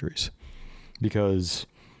about the injuries. Because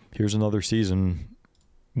here's another season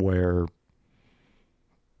where,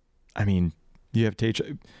 I mean, you have Tage.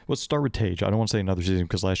 Let's start with Tage. I don't want to say another season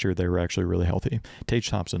because last year they were actually really healthy. Tage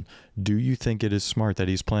Thompson, do you think it is smart that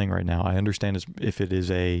he's playing right now? I understand if it is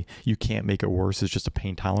you can't make it worse, it's just a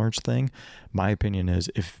pain tolerance thing. My opinion is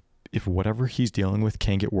if whatever he's dealing with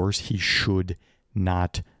can get worse, he should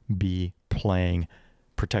not be playing.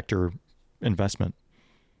 Protector investment.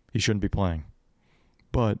 He shouldn't be playing.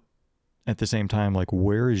 But at the same time, like,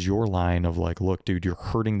 where is your line of like, look, dude, you're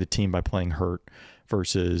hurting the team by playing hurt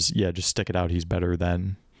versus, yeah, just stick it out. He's better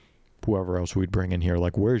than whoever else we'd bring in here.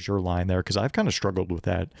 Like, where's your line there? Because I've kind of struggled with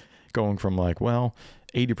that, going from like, well,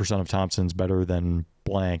 80% of Thompson's better than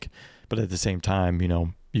blank. But at the same time,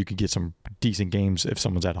 you could get some decent games if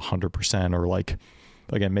someone's at 100% or like,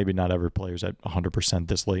 again, maybe not every player's at 100%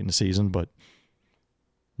 this late in the season, but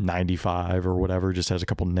 95 or whatever, just has a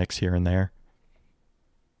couple nicks here and there.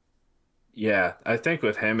 Yeah, I think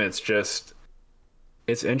with him,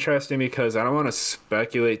 it's interesting because I don't want to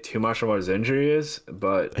speculate too much on what his injury is,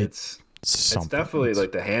 but it's It's definitely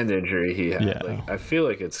like the hand injury he had. Yeah. Like I feel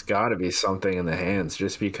like it's got to be something in the hands,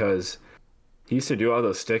 just because he used to do all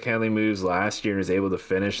those stick handling moves last year and was able to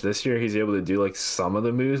finish. This year he's able to do like some of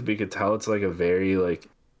the moves, but you could tell it's like a very like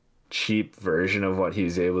cheap version of what he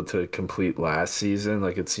was able to complete last season.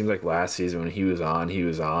 Like it seems like last season when he was on, he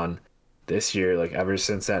was on. This year, like ever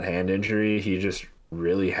since that hand injury, he just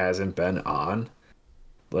really hasn't been on.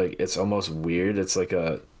 Like it's almost weird. It's like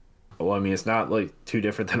well, I mean, it's not like too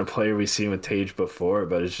different than a player we've seen with Tage before,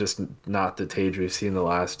 but it's just not the Tage we've seen the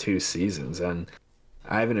last 2 seasons. And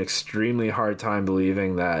I have an extremely hard time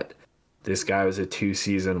believing that this guy was a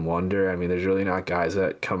 2-season wonder. I mean, there's really not guys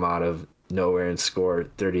that come out of nowhere and score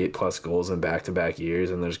 38 plus goals in back-to-back years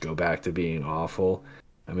and just go back to being awful.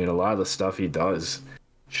 I mean, a lot of the stuff he does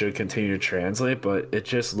should continue to translate, but it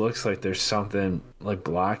just looks like there's something like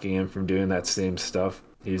blocking him from doing that same stuff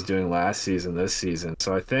he was doing last season, this season.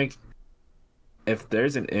 So I think if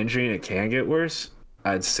there's an injury and it can get worse,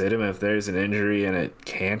 I'd sit him. If there's an injury and it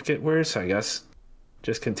can't get worse, I guess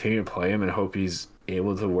just continue to play him and hope he's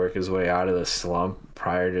able to work his way out of the slump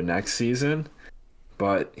prior to next season.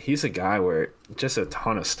 But he's a guy where just a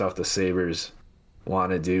ton of stuff the Sabres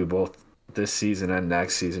want to do both this season and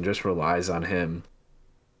next season just relies on him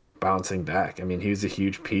bouncing back. I mean, he was a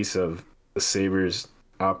huge piece of the Sabres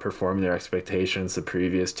outperforming their expectations the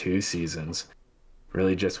previous 2 seasons.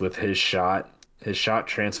 Really just with his shot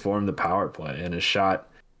transformed the power play, and his shot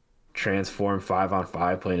transformed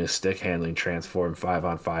 5-on-5 play, and his stick handling transformed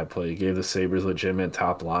 5-on-5 play. He gave the Sabres legitimate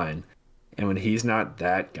top line. And when he's not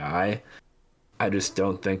that guy, I just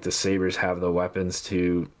don't think the Sabres have the weapons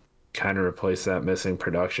to kind of replace that missing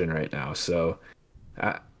production right now. So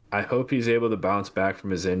I hope he's able to bounce back from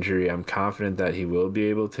his injury. I'm confident that he will be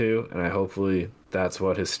able to, and hopefully that's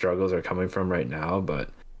what his struggles are coming from right now. But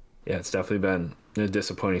yeah, it's definitely been a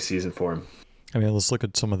disappointing season for him. I mean, let's look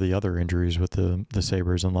at some of the other injuries with the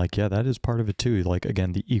Sabres, and like, yeah, that is part of it too. Like,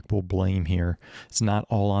 again, the equal blame here. It's not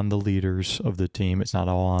all on the leaders of the team. It's not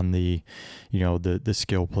all on the, the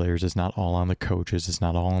skill players. It's not all on the coaches. It's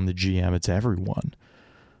not all on the GM. It's everyone.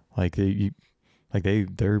 Like they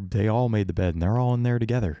all made the bed, and they're all in there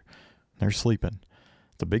together. They're sleeping.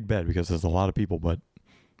 It's a big bed because there's a lot of people, but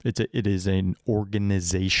it is an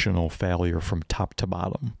organizational failure from top to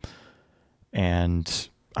bottom. And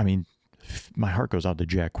I mean, my heart goes out to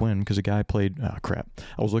Jack Quinn because a guy played, I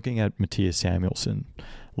was looking at Matthias Samuelsson.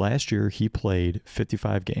 Last year, he played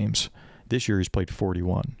 55 games. This year, he's played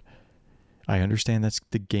 41. I understand that's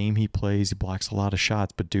the game he plays. He blocks a lot of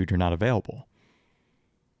shots, but dude, you're not available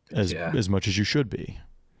as much as you should be.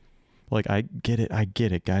 Like, I get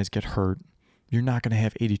it. Guys get hurt. You're not going to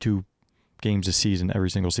have 82 games a season every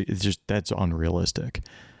single season. It's just, that's unrealistic.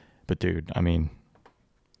 But dude, I mean,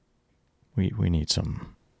 we need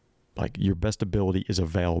some, like, your best ability is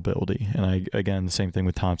availability. And again, the same thing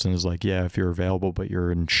with Thompson is like, yeah, if you're available, but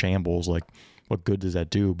you're in shambles, like, what good does that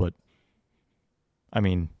do? But I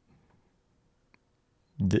mean,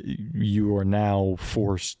 you are now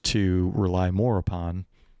forced to rely more upon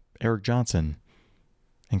Eric Johnson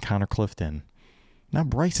and Connor Clifton. Now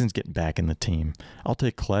Bryson's getting back in the team. I'll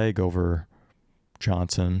take Clegg over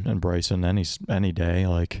Johnson and Bryson any day.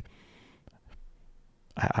 Like,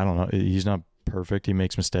 I don't know. He's not perfect. He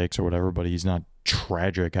makes mistakes or whatever, but he's not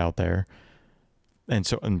tragic out there.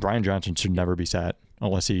 And Brian Johnson should never be sat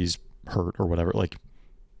unless he's hurt or whatever. Like,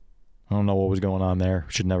 I don't know what was going on there.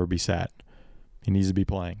 Should never be sat. He needs to be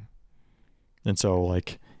playing. And so,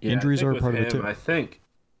 like, injuries are a part of it too. I think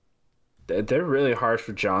they're really harsh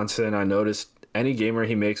for Johnson. I noticed any game where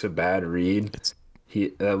he makes a bad read,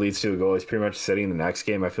 that leads to a goal. He's pretty much sitting the next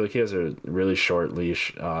game. I feel like he has a really short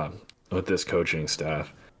leash with this coaching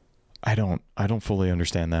staff. I don't fully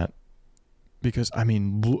understand that, because I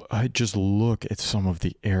mean, I just look at some of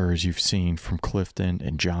the errors you've seen from Clifton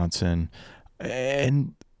and Johnson,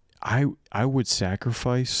 and I would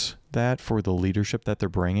sacrifice that for the leadership that they're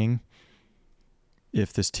bringing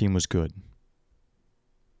if this team was good.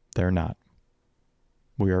 They're not.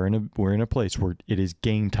 We're in a place where it is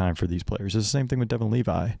game time for these players. It's the same thing with Devin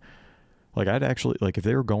Levi. Like, I'd actually, like, if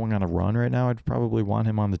they were going on a run right now, I'd probably want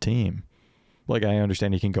him on the team. Like, I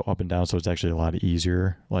understand he can go up and down, so it's actually a lot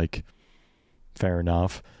easier. Like, fair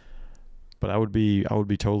enough. But I would be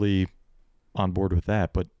totally on board with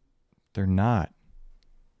that, but they're not.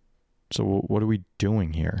 So what are we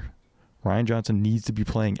doing here? Ryan Johnson needs to be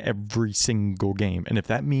playing every single game. And if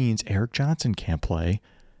that means Eric Johnson can't play,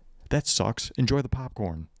 that sucks. Enjoy the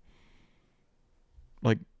popcorn.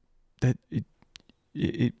 Like, that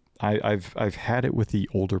I've had it with the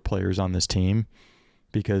older players on this team,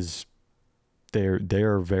 because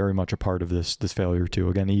they're very much a part of this failure too.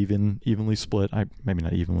 Again, evenly split. Maybe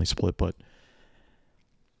not evenly split, but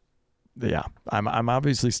yeah, I'm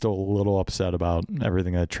obviously still a little upset about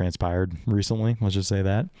everything that transpired recently. Let's just say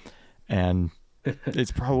that, and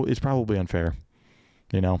it's probably unfair.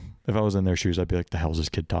 You know, if I was in their shoes, I'd be like, "The hell's this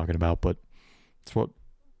kid talking about?" But it's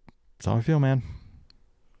how I feel, man.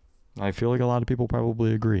 I feel like a lot of people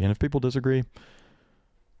probably agree, and if people disagree,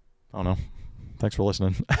 I don't know. Thanks for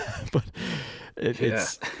listening. But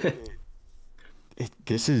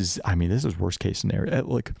this is worst case scenario.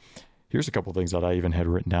 Like, here's a couple things that I even had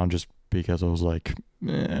written down just because I was like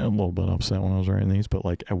a little bit upset when I was writing these. But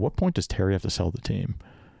like, at what point does Terry have to sell the team?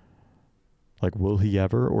 Like, will he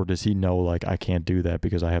ever, or does he know, like, I can't do that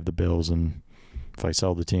because I have the Bills, and if I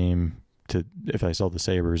sell the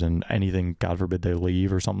Sabres and anything, God forbid, they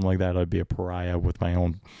leave or something like that, I'd be a pariah with my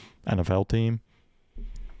own NFL team.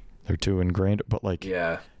 They're too ingrained, but like,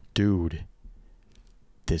 yeah, dude,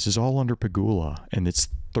 this is all under Pegula, and it's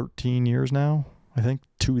 13 years now, I think,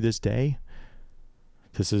 to this day.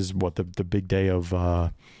 This is what the big day of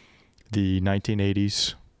the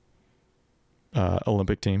 1980s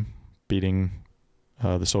Olympic team beating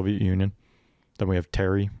the Soviet Union. Then we have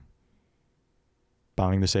Terry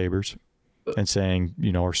buying the Sabres and saying,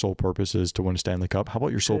 you know, our sole purpose is to win a Stanley Cup. How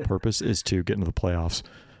about your sole purpose is to get into the playoffs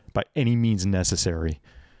by any means necessary?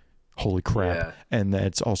 Holy crap. Yeah. And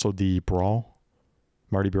that's also the brawl.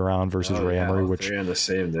 Marty Biron versus Ray Emery, which they're on the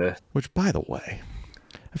same day. Which, by the way,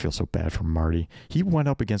 I feel so bad for Marty. He went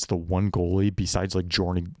up against the one goalie besides like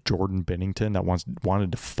Jordan Bennington that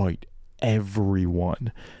wanted to fight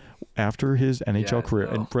everyone after his NHL career.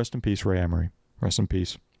 No. And rest in peace, Ray Emery. Rest in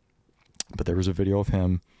peace. But there was a video of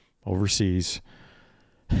him overseas.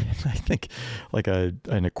 I think like an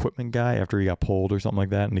equipment guy, after he got pulled or something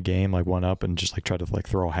like that in the game, like went up and just like tried to like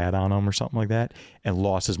throw a hat on him or something like that, and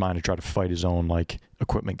lost his mind to try to fight his own like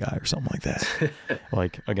equipment guy or something like that.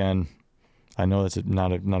 Like, again, I know that's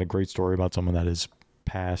not a great story about someone that is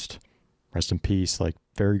passed. Rest in peace. Like,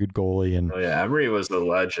 very good goalie. And Emery was a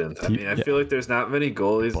legend. I feel like there's not many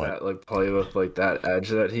goalies that like play with like that edge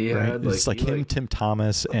that he had. It's like him, Tim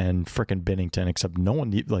Thomas, and frickin' Bennington. Except no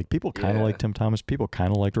one like people kind of like Tim Thomas. People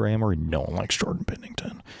kind of liked Ray Emery. No one likes Jordan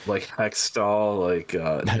Bennington. Like Hextall.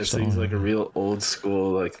 He's like a real old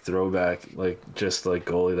school like throwback, like just like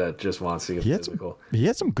goalie that just wants to get physical. He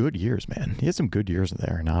had some good years, man. He had some good years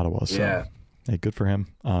there in Ottawa. So. Yeah. Hey, good for him.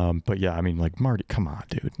 But yeah, I mean, like, Marty, come on,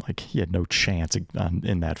 dude. Like, he had no chance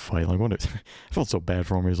in that fight. Like, I felt so bad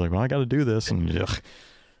for him. He was like, well, I got to do this. And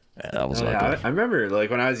that was I remember,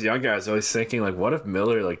 like, when I was younger, I was always thinking, like, what if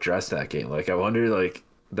Miller, like, dressed that game? Like, I wonder, like,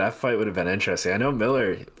 that fight would have been interesting. I know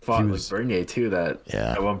Miller fought like Bernier too that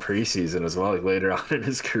one preseason as well, like later on in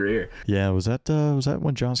his career. Yeah, was that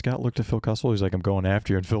when John Scott looked at Phil Kessel? He's like, "I'm going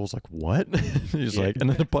after you," and Phil was like, "What?" He's like, and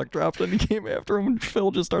then the puck dropped, and he came after him, and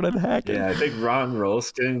Phil just started hacking. Yeah, I think Ron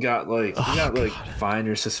Rolston got fined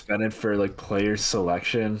or suspended for like player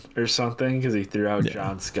selection or something because he threw out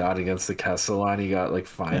John Scott against the Kessel line. He got like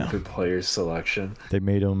fined for player selection. They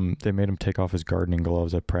made him take off his gardening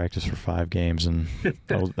gloves at practice for 5 games, and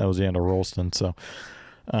that was the end of Rolston. So,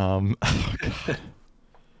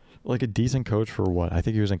 like a decent coach for what? I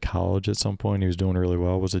think he was in college at some point. He was doing really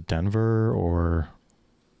well. Was it Denver or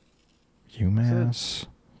UMass?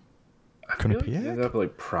 I feel like he ended up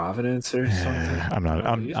like Providence or something.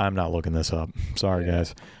 I'm not looking this up. Sorry,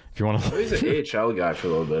 guys. If you want to, he's an AHL guy for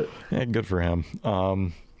a little bit. Yeah, good for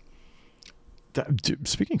him. Dude,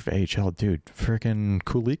 speaking of AHL, dude, freaking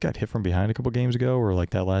Kulik got hit from behind a couple games ago, or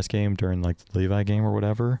like that last game during like the Levi game or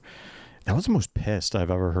whatever. That was the most pissed I've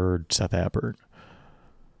ever heard Seth Appert.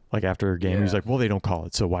 Like after a game, he's like, "Well, they don't call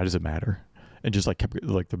it, so why does it matter?" And just like kept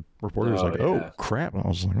like the reporter was like, "Oh crap!" And I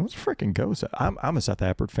was like, "Let's freaking go!" I'm a Seth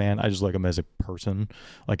Appert fan. I just like him as a person.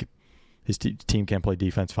 Like his team can't play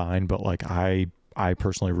defense fine, but like I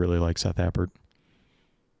personally really like Seth Appert.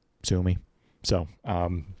 Sue me. So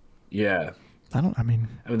yeah. I mean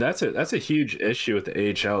that's a huge issue with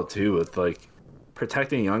the AHL too, with like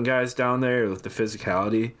protecting young guys down there with the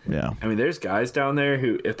physicality. Yeah. I mean, there's guys down there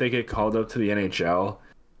who, if they get called up to the NHL,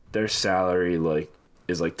 their salary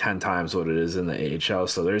is 10 times what it is in the AHL.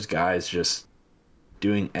 So there's guys just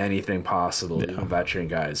doing anything possible, even veteran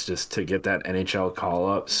guys, just to get that NHL call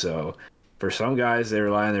up. So for some guys, they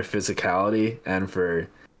rely on their physicality, and for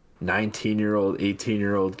 19-year-old,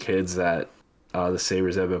 18-year-old kids that the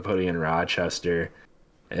Sabres have been putting in Rochester,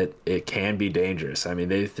 it can be dangerous. I mean,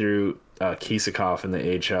 they threw Kisakov in the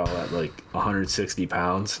AHL at like 160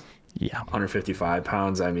 pounds. Yeah. 155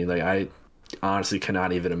 pounds. I mean, like, I honestly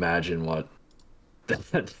cannot even imagine what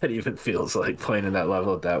that even feels like playing in that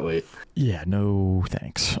level at that weight. Yeah, no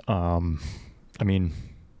thanks. I mean,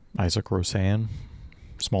 Isaac Rosan,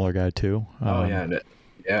 smaller guy too.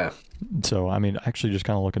 Yeah. So, I mean, actually just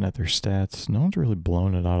kind of looking at their stats, no one's really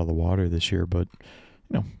blown it out of the water this year, but,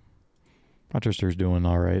 you know, Rochester's doing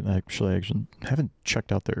all right. Actually, I haven't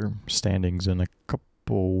checked out their standings in a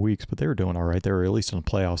couple weeks, but they were doing all right. They were at least in a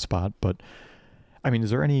playoff spot. But, I mean, is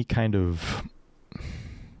there any kind of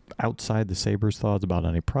outside the Sabres thoughts about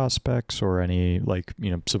any prospects or any, like,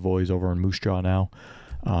 you know, Savoy's over in Moose Jaw now?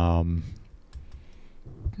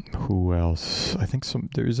 Who else? I think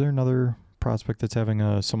is there another prospect that's having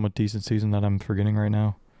a somewhat decent season that I'm forgetting right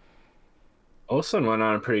now? Olsen went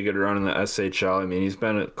on a pretty good run in the SHL. I mean, he's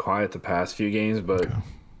been quiet the past few games, but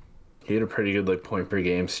he had a pretty good like point per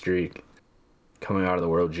game streak coming out of the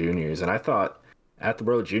World Juniors. And I thought at the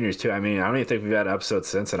World Juniors too, I mean, I don't even think we've had episodes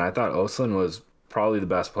since, and I thought Olsen was probably the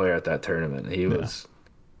best player at that tournament. He was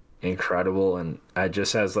incredible, and I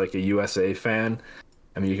just as like a USA fan,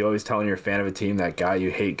 I mean, you can always tell when you're a fan of a team that guy you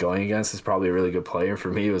hate going against is probably a really good player. For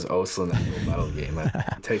me, it was Olsen that gold medal game.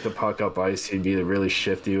 I'd take the puck up ice, he'd be really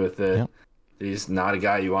shifty with it. Yep. He's not a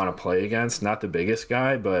guy you want to play against, not the biggest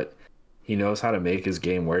guy, but he knows how to make his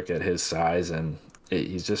game work at his size, and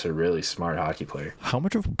he's just a really smart hockey player. How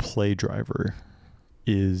much of a play driver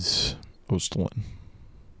is Ostlund?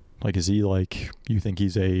 Like, is he like, you think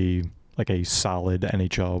he's a solid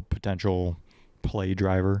NHL potential play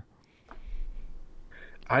driver?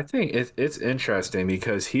 I think it's interesting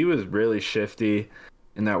because he was really shifty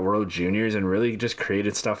in that World Juniors and really just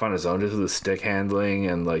created stuff on his own just with the stick handling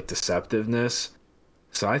and like deceptiveness.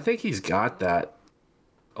 So I think he's got that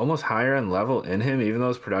almost higher end level in him, even though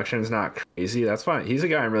his production is not crazy. That's fine. He's a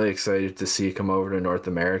guy I'm really excited to see come over to North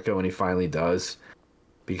America when he finally does,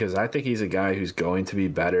 because I think he's a guy who's going to be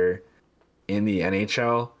better in the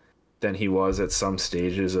NHL than he was at some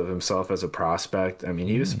stages of himself as a prospect. I mean,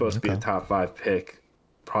 he was supposed to be a top 5 pick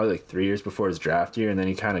probably like 3 years before his draft year, and then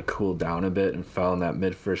he kind of cooled down a bit and fell in that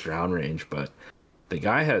mid-first round range. But the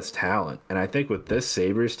guy has talent, and I think with this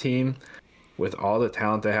Sabres team, with all the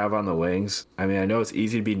talent they have on the wings, I mean, I know it's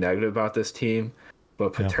easy to be negative about this team,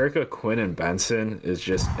 but Peterka, Quinn, and Benson is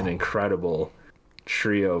just an incredible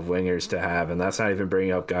trio of wingers to have, and that's not even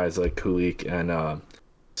bringing up guys like Kulik and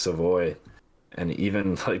Savoy, and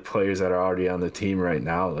even like players that are already on the team right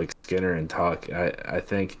now, like Skinner and Tuck. I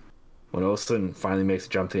think when Olsen finally makes a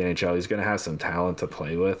jump to the NHL, he's going to have some talent to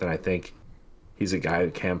play with, and I think he's a guy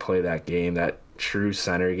who can play that game, that true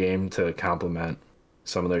center game, to complement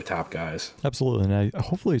some of their top guys. Absolutely, and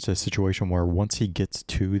hopefully it's a situation where once he gets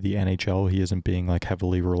to the NHL, he isn't being like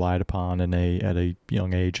heavily relied upon at a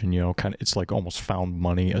young age, and, you know, kind of it's like almost found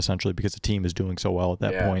money essentially because the team is doing so well at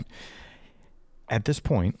that point. At this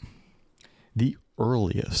point, the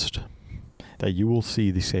earliest that you will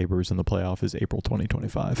see the Sabres in the playoff is April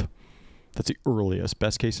 2025. That's the earliest.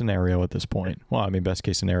 Best case scenario at this point. Well, I mean, best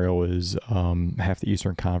case scenario is half the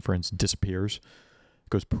Eastern Conference disappears,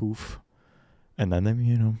 goes poof, and then they,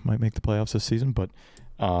 you know, might make the playoffs this season. But,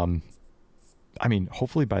 I mean,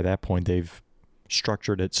 hopefully by that point they've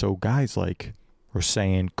structured it so guys like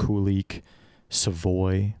Rosan, Kulik,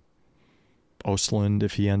 Savoy, Ostlund,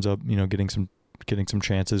 if he ends up, you know, getting some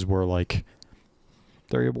chances where like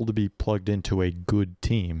they're able to be plugged into a good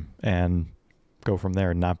team and go from there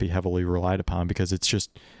and not be heavily relied upon, because it's just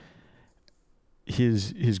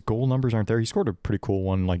his goal numbers aren't there. He scored a pretty cool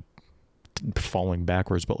one, like falling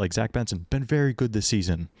backwards, but like Zach Benson, been very good this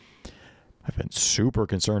season. I've been super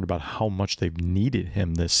concerned about how much they've needed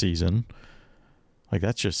him this season. Like,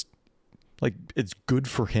 that's just like, it's good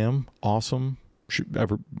for him. Awesome. Should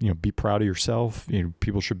ever, you know, be proud of yourself. You know,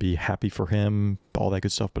 people should be happy for him, all that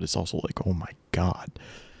good stuff. But it's also like, oh my God,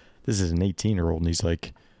 this is an 18-year-old and he's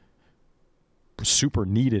like super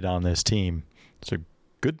needed on this team. It's a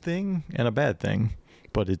good thing and a bad thing,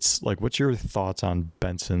 but it's like, what's your thoughts on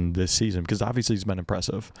Benson this season? Because obviously he's been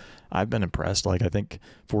impressive. I've been impressed. Like, I think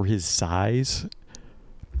for his size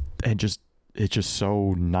and it's just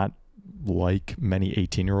so not like many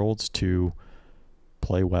 18-year-olds to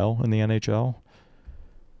play well in the NHL.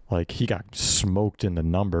 Like, he got smoked in the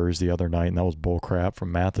numbers the other night, and that was bull crap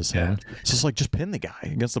from Matheson. Yeah. So it's like, just pin the guy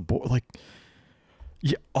against the board. Like,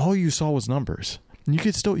 yeah, all you saw was numbers. And you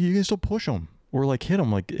can still push him or like hit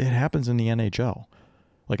him. Like, it happens in the NHL.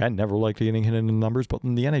 Like, I never liked getting hit in the numbers, but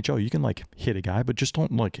in the NHL, you can like hit a guy, but just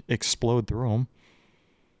don't like explode through him.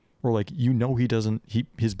 Or like, you know,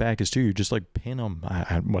 his back is to you. Just like pin him.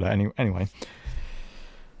 Anyway.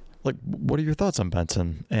 Like, what are your thoughts on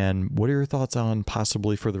Benson? And what are your thoughts on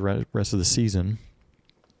possibly for the rest of the season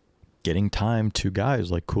getting time to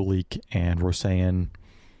guys like Kulik and Rosan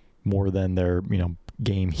more than their, you know,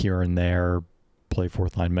 game here and there, play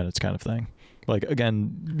fourth line minutes kind of thing? Like,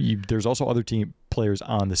 again, there's also other team players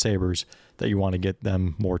on the Sabres that you want to get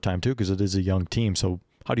them more time too, because it is a young team. So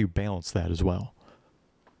how do you balance that as well?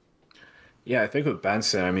 Yeah, I think with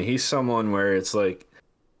Benson, I mean, he's someone where it's like,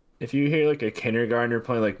 if you hear like a kindergartner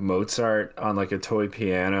playing like Mozart on like a toy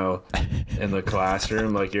piano in the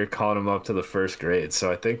classroom, like you're calling him up to the first grade.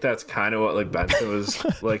 So I think that's kind of what like Benson was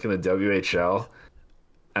like in the WHL.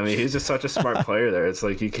 I mean, he's just such a smart player there. It's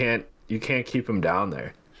like you can't keep him down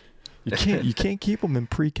there. You can't keep him in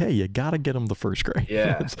pre-K. You got to get him the first grade.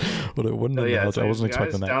 Yeah. But it wouldn't. Yeah, I wasn't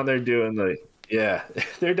expecting that. Down there doing like, yeah,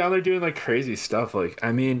 they're down there doing like crazy stuff. Like,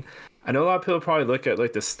 I mean, I know a lot of people probably look at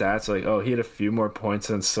like the stats, like, oh, he had a few more points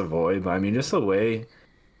than Savoy, but I mean, just the way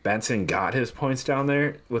Benson got his points down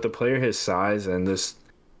there with a player his size and this,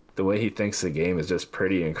 the way he thinks the game is just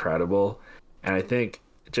pretty incredible. And I think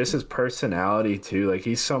just his personality too, like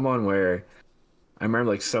he's someone where I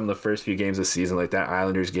remember like some of the first few games of the season, like that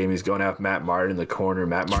Islanders game, he's going after Matt Martin in the corner.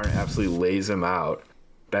 Matt Martin absolutely lays him out.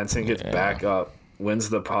 Benson gets back up, wins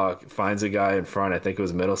the puck, finds a guy in front. I think it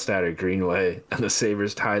was Middlestad or Greenway, and the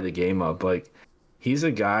Sabres tie the game up. Like, he's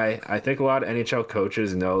a guy, I think a lot of NHL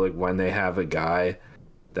coaches know, like, when they have a guy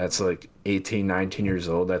that's, like, 18, 19 years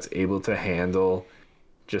old that's able to handle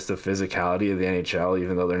just the physicality of the NHL,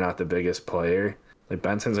 even though they're not the biggest player. Like,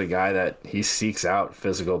 Benson's a guy that he seeks out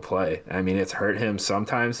physical play. I mean, it's hurt him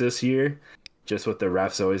sometimes this year, just with the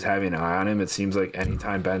refs always having an eye on him. It seems like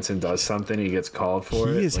anytime Benson does something, he gets called for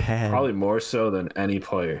it. He has had probably more so than any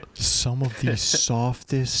player. Some of the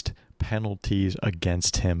softest penalties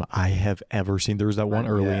against him I have ever seen. There was that one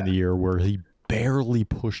early in the year where he barely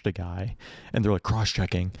pushed a guy, and they're like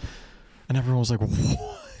cross-checking, and everyone was like,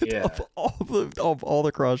 what? Yeah. Of all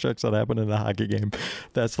the cross-checks that happened in a hockey game,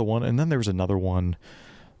 that's the one. And then there was another one.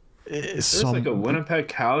 There's like a Winnipeg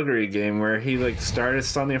Calgary game where he like started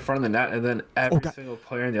standing in front of the net, and then every single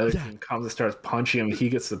player in the other team comes and starts punching him, and he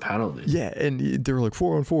gets the penalty. Yeah, and they were like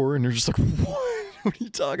 4-on-4, and they're just like, what are you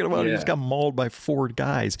talking about? He just got mauled by 4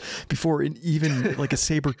 guys before even like a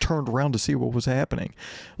Sabre turned around to see what was happening.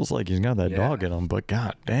 It was like he's got that dog in him, but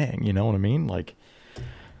god dang, you know what I mean? Like,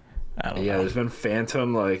 I don't know. There's been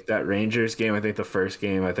phantom, like that Rangers game. I think the first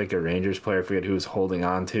game, I think a Rangers player, I forget who was holding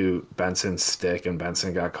on to Benson's stick, and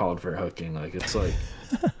Benson got called for hooking. Like, it's like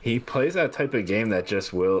he plays that type of game that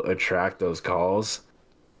just will attract those calls.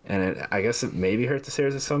 And I guess it maybe hurt the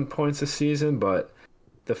Sabres at some points this season, but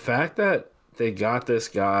the fact that they got this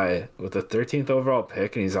guy with the 13th overall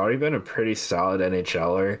pick, and he's already been a pretty solid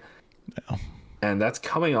NHLer. Yeah. And that's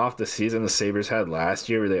coming off the season the Sabres had last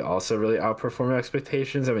year where they also really outperformed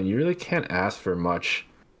expectations. I mean, you really can't ask for much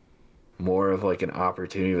more of like an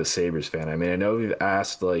opportunity of a Sabres fan. I mean, I know we've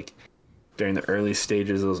asked like during the early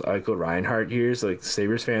stages of those Eichel Reinhart years, like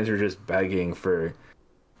Sabres fans were just begging for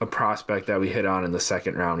a prospect that we hit on in the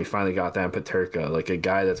second round. We finally got that in Peterka, like a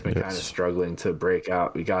guy that's been kind of struggling to break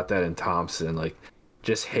out. We got that in Thompson, like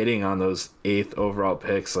just hitting on those 8th overall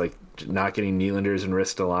picks, like not getting Nylanders and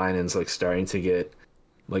Ristolainens, like starting to get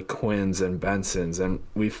like Quinns and Bensons, and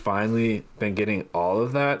we've finally been getting all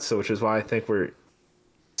of that. So which is why I think we're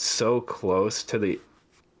so close to the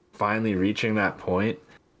finally reaching that point.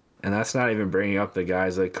 And that's not even bringing up the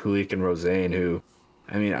guys like Kulik and Rosane, who,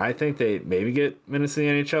 I mean, I think they maybe get minutes in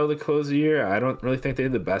the NHL to close the year. I don't really think they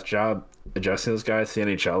did the best job adjusting those guys to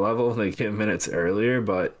the NHL level. They get minutes earlier,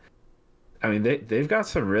 but I mean, they've got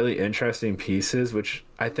some really interesting pieces, which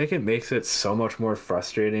I think it makes it so much more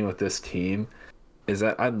frustrating with this team, is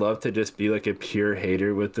that I'd love to just be like a pure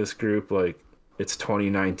hater with this group. Like, it's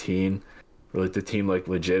 2019, where like the team like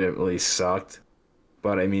legitimately sucked.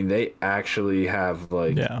 But I mean, they actually have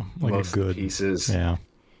like most of the pieces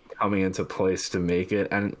coming into place to make it.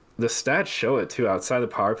 And the stats show it too, outside the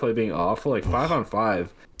power play being awful, like 5-on-5.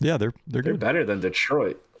 Yeah, they're good. Better than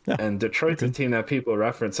Detroit. Yeah, and Detroit's a team that people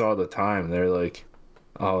reference all the time. They're like,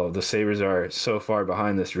 oh, the Sabres are so far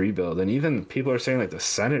behind this rebuild. And even people are saying like the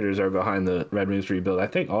Senators are behind the Red Wings rebuild. I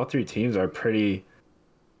think all 3 teams are pretty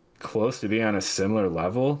close to being on a similar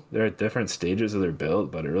level. They're at different stages of their build,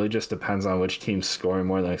 but it really just depends on which team's scoring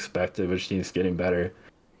more than expected, which team's getting better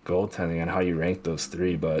goaltending, and how you rank those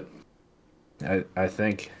 3. But I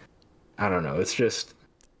think, I don't know, it's just,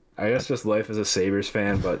 I guess just life as a Sabres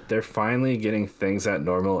fan, but they're finally getting things that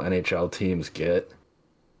normal NHL teams get.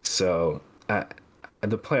 So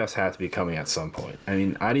the playoffs have to be coming at some point. I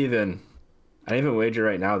mean, I'd even wager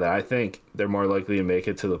right now that I think they're more likely to make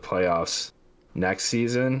it to the playoffs next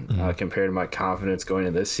season compared to my confidence going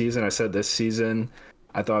into this season. I said this season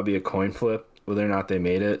I thought it'd be a coin flip whether or not they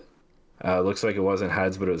made it. Looks like it wasn't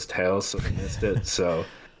heads, but it was tails, so they missed it. So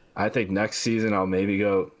I think next season I'll maybe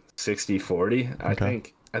go 60-40. I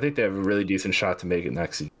think they have a really decent shot to make it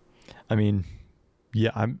next season. I mean,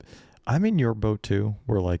 Yeah, I'm in your boat too.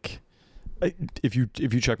 Where like, if you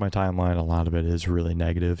check my timeline, a lot of it is really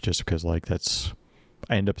negative, just because like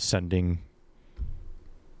I end up sending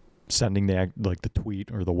the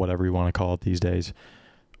tweet or the whatever you want to call it these days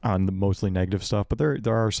on the mostly negative stuff. But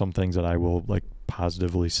there are some things that I will like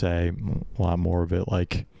positively say. A lot more of it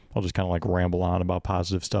like I'll just kind of like ramble on about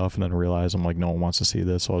positive stuff and then realize I'm like, no one wants to see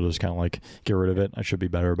this, so I'll just kind of like get rid of it. I should be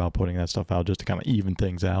better about putting that stuff out just to kind of even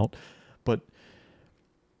things out. But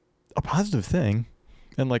a positive thing,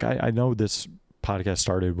 and like I know this podcast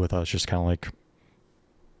started with us just kind of like,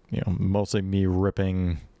 mostly me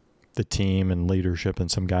ripping the team and leadership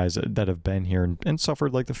and some guys that have been here and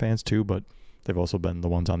suffered like the fans too, but they've also been the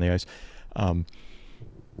ones on the ice.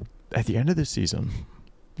 At the end of this season,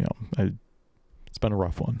 it's been a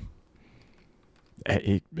rough one.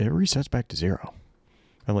 It resets back to zero.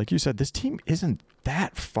 And like you said, this team isn't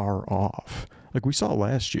that far off. Like we saw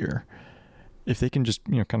last year. If they can just,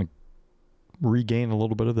 kind of regain a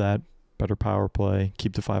little bit of that, better power play,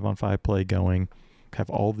 keep the 5-on-5 play going, have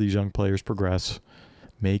all of these young players progress,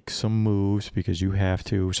 make some moves because you have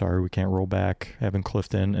to. Sorry, we can't roll back having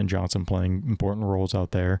Clifton and Johnson playing important roles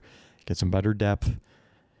out there. Get some better depth.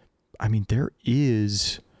 I mean, there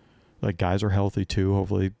is, like, guys are healthy too.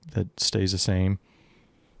 Hopefully that stays the same.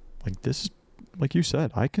 Like, this is, like you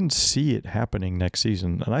said, I can see it happening next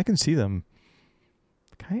season, and I can see them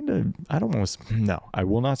kind of, I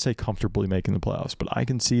will not say comfortably making the playoffs, but I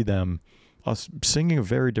can see us singing a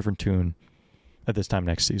very different tune at this time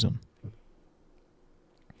next season.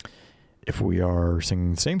 If we are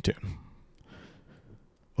singing the same tune.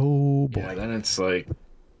 Oh boy. Yeah, then it's like,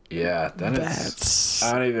 it's,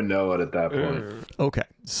 I don't even know what at that point. Okay,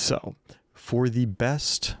 so for the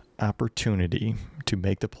best opportunity to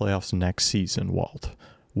make the playoffs next season, Walt,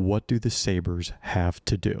 what do the Sabres have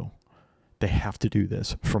to do? They have to do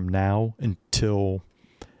this from now until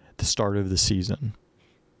the start of the season.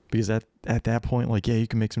 Because at that point, like, yeah, you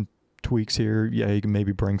can make some tweaks here. Yeah, you can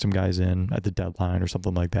maybe bring some guys in at the deadline or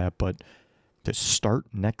something like that. But to start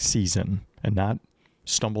next season and not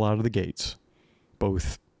stumble out of the gates,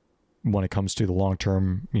 both when it comes to the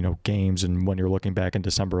long-term, games and when you're looking back in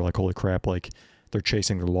December, like, holy crap, like, they're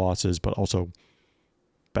chasing their losses, but also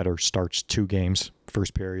better starts 2 games,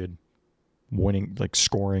 first period, winning, like,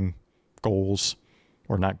 scoring goals,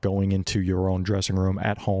 or not going into your own dressing room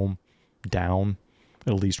at home down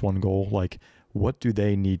at least 1 goal. Like, what do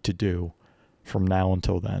they need to do from now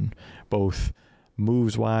until then? Both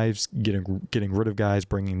moves wise, getting rid of guys,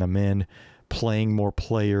 bringing them in, playing more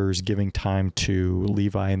players, giving time to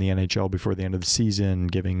Levi in the NHL before the end of the season,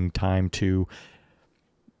 giving time to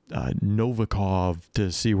Novikov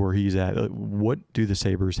to see where he's at. What do the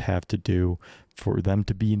Sabres have to do for them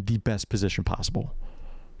to be in the best position possible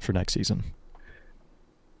for next season?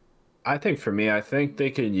 I think for me, I think they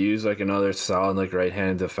could use like another solid like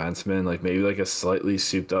right-handed defenseman, like maybe like a slightly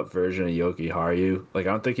souped up version of Yoki Haru. Like, I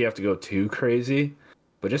don't think you have to go too crazy,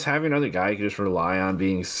 but just having another guy you can just rely on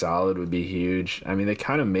being solid would be huge. I mean, they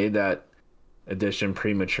kind of made that addition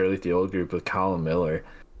prematurely with the old group with Colin Miller,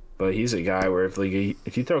 but he's a guy where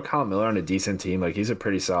if you throw Colin Miller on a decent team, like, he's a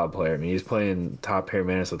pretty solid player. I mean, he's playing top pair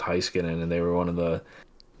minutes with Heiskanen, and they were one of the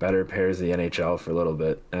better pairs of the NHL for a little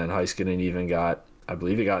bit. And Heiskanen even got, I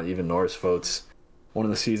believe he got even Norris votes one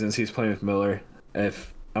of the seasons he's playing with Miller,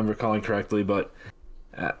 if I'm recalling correctly. But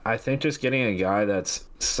I think just getting a guy that's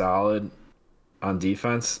solid on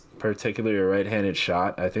defense, particularly a right-handed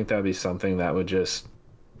shot, I think that would be something that would just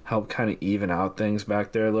help kind of even out things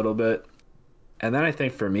back there a little bit. And then I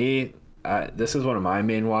think for me, this is one of my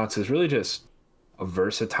main wants, is really just a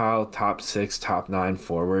versatile top 6, top 9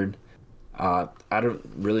 forward. I don't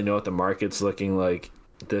really know what the market's looking like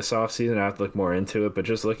this offseason. I have to look more into it, but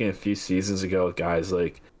just looking a few seasons ago with guys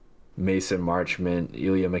like Mason Marchment,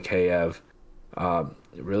 Ilya Mikheyev,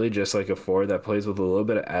 really just like a forward that plays with a little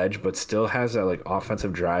bit of edge, but still has that like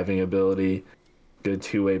offensive driving ability, good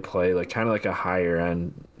two-way play, like kind of like a higher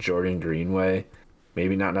end Jordan Greenway.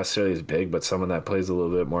 Maybe not necessarily as big, but someone that plays a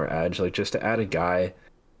little bit more edge. Like, just to add a guy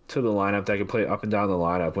to the lineup that can play up and down the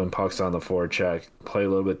lineup when puck's on the forecheck, play a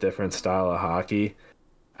little bit different style of hockey.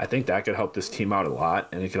 I think that could help this team out a lot,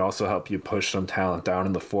 and it could also help you push some talent down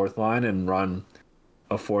in the fourth line and run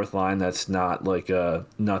a fourth line that's not like a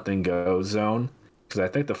nothing goes zone. Because I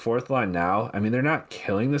think the fourth line now, I mean, they're not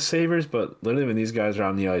killing the Sabres, but literally when these guys are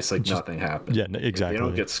on the ice, like, nothing happens. Yeah, exactly. They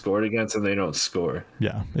don't get scored against and they don't score.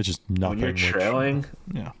 Yeah, it's just nothing. When you're trailing,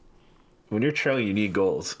 when you're trailing, you need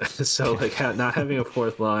goals. So, like, not having a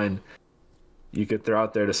fourth line you could throw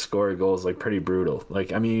out there to score goals, like, pretty brutal.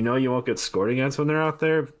 Like, I mean, you won't get scored against when they're out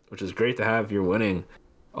there, which is great to have if you're winning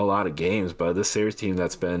a lot of games, but this Sabres team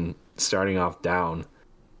that's been starting off down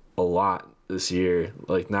a lot this year.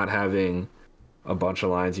 Like not having a bunch of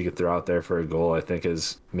lines you could throw out there for a goal, I think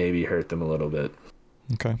has maybe hurt them a little bit.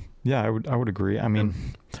 Okay. Yeah, I would agree. I mean,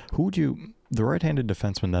 the right-handed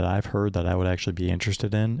defenseman that I've heard that I would actually be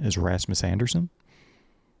interested in is Rasmus Anderson.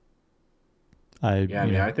 I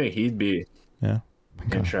think he'd be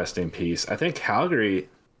interesting piece. I think Calgary,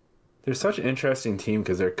 they're such an interesting team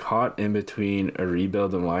because they're caught in between a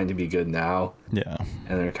rebuild and wanting to be good now. Yeah.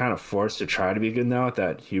 And they're kind of forced to try to be good now with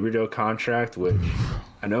that Huberdeau contract, which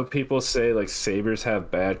I know people say like Sabres have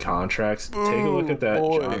bad contracts. Take a look at that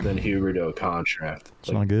Jonathan Huberdeau contract.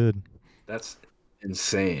 It's not good. That's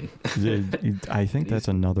insane. I think that's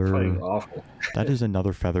another awful. That is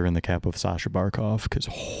another feather in the cap of Sasha Barkov because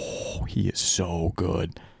he is so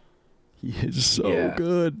good. He is so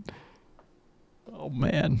good. Oh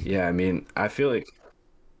man. Yeah, I mean, I feel like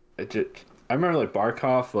I remember like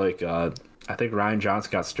Barkov, like I think Ryan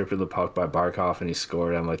Johnson got stripped of the puck by Barkov and he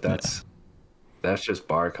scored. I'm like, that's just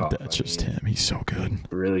Barkov. That's just him. He's so good.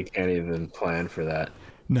 Really can't even plan for that.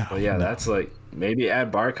 No. But yeah, that's like maybe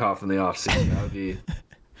add Barkov in the offseason. That would be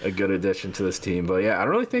a good addition to this team. But yeah, I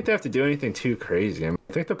don't really think they have to do anything too crazy. I mean,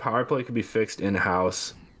 I think the power play could be fixed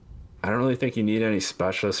in-house. I don't really think you need any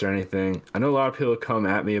specialists or anything. I know a lot of people come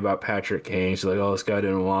at me about Patrick Kane. He's like, oh, this guy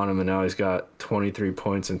didn't want him, and now he's got 23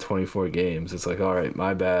 points in 24 games. It's like, all right,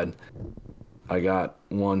 my bad. I got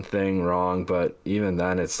one thing wrong, but even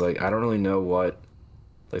then, it's like, I don't really know what.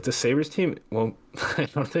 Like, the Sabres team won't. I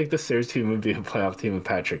don't think the Sabres team would be a playoff team with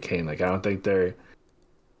Patrick Kane. Like, I don't think they're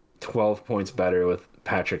 12 points better with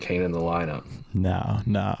Patrick Kane in the lineup. No.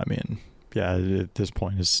 I mean, yeah, at this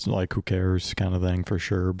point, it's like, who cares kind of thing for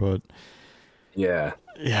sure. But yeah,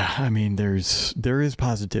 I mean, there is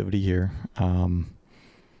positivity here.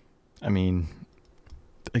 I mean,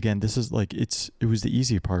 again, this is like it was the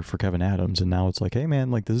easy part for Kevin Adams, and now it's like, hey man,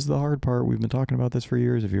 like this is the hard part. We've been talking about this for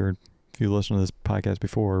years. If you listen to this podcast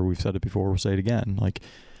before, we've said it before, we'll say it again. Like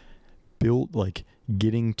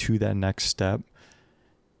getting to that next step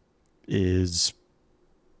is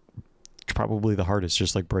probably the hardest,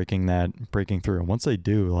 just like breaking through. And once they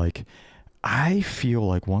do, like I feel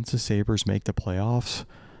like once the Sabres make the playoffs,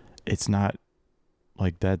 it's not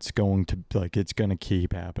like that's going to like it's gonna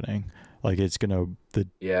keep happening. Like it's gonna the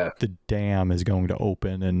dam is going to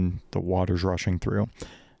open and the water's rushing through.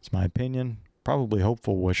 It's my opinion, probably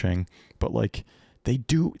hopeful wishing, but like they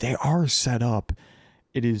are set up.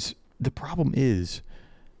 The problem is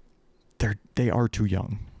they are too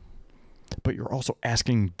young. But you're also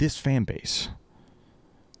asking this fan base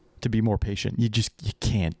to be more patient. You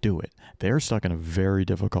can't do it. They're stuck in a very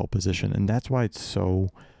difficult position, and that's why it's so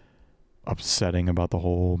upsetting about the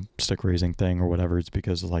whole stick raising thing or whatever. It's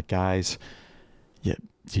because like, guys, you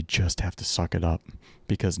just have to suck it up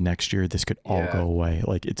because next year this could all go away.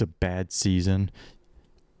 Like it's a bad season.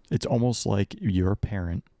 It's almost like you're a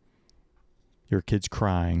parent, your kid's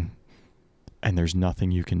crying, and there's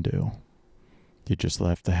nothing you can do. You just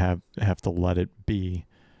have to let it be.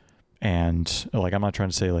 And like, I'm not trying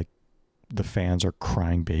to say like the fans are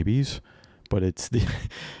crying babies, but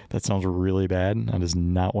that sounds really bad. That is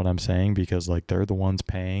not what I'm saying, because like they're the ones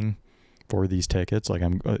paying for these tickets. Like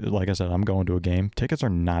I said, I'm going to a game. Tickets are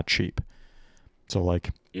not cheap. So like,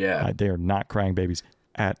 they are not crying babies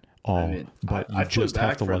at all. I mean, but you just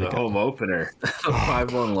have to let it go. Home opener, the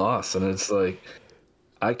 5-1 loss, and it's like,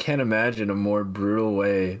 I can't imagine a more brutal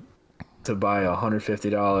way to buy a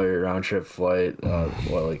 $150 round trip flight,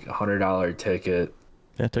 like $100 ticket.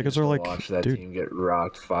 Yeah, tickets are like, watch that team get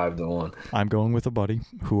rocked 5-1. I'm going with a buddy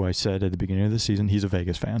who I said at the beginning of the season, he's a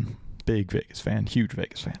Vegas fan, big Vegas fan, huge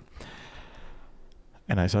Vegas fan.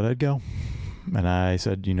 And I said I'd go. And I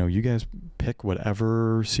said, you guys pick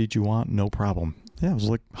whatever seat you want, no problem. Yeah, it was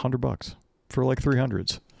like $100 for like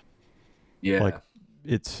 300s. Yeah. Like,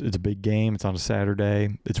 it's a big game. It's on a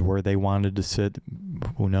Saturday. It's where they wanted to sit.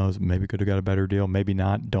 Who knows? Maybe could have got a better deal. Maybe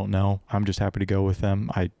not. Don't know. I'm just happy to go with them.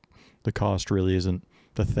 The cost really isn't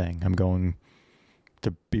the thing. I'm going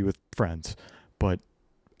to be with friends. But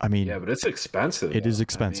I mean, yeah, but it's expensive. It is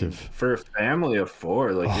expensive. I mean, for a family of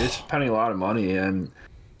 4. Like you're spending a lot of money, and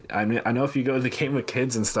I mean, I know if you go to the game with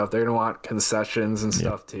kids and stuff, they're gonna want concessions and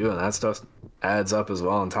stuff too, and that stuff adds up as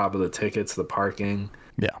well on top of the tickets, the parking.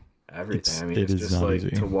 Yeah. Everything. It's just like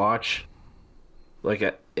easy to watch. Like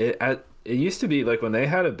it used to be like when they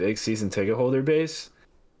had a big season ticket holder base,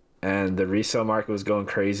 and the resale market was going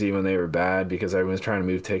crazy when they were bad because everyone was trying to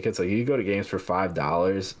move tickets. Like you go to games for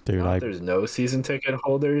 $5. There's no season ticket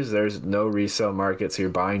holders. There's no resale market, so you're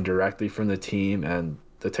buying directly from the team, and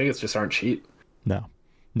the tickets just aren't cheap. No,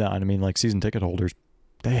 and I mean like season ticket holders,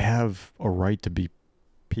 they have a right to be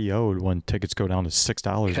PO'd when tickets go down to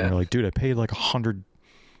 $6, and you're like, dude, I paid like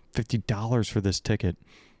 $150 for this ticket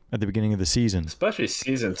at the beginning of the season. Especially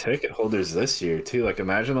season ticket holders this year too. Like,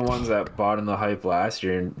 imagine the ones that bought in the hype last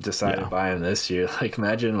year and decided to buy them this year. Like,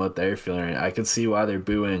 imagine what they're feeling. I could see why they're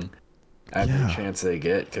booing every chance they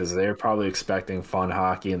get, because they're probably expecting fun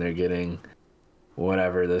hockey and they're getting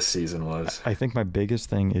whatever this season was. I think my biggest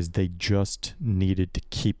thing is they just needed to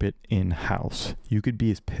keep it in-house. You could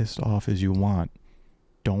be as pissed off as you want.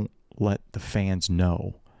 Don't let the fans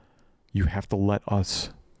know. You have to let us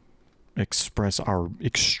express our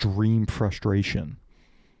extreme frustration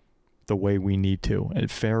the way we need to,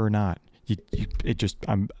 and fair or not.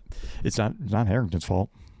 It's not Harrington's fault.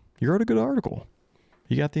 You wrote a good article.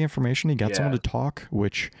 You got the information. You got someone to talk,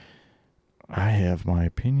 which I have my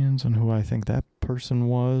opinions on who I think that person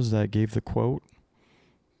was that gave the quote.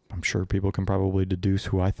 I'm sure people can probably deduce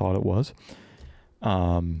who I thought it was.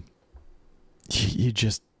 I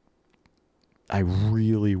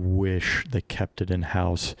really wish they kept it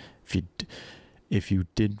in-house. If you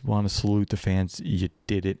did want to salute the fans, you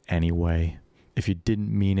did it anyway. If you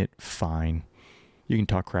didn't mean it, fine. You can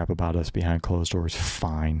talk crap about us behind closed doors,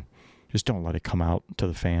 fine. Just don't let it come out to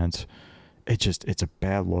the fans. It's a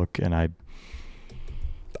bad look, and I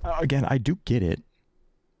do get it,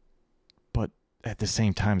 but at the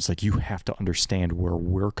same time, it's like you have to understand where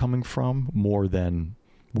we're coming from more than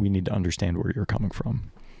we need to understand where you're coming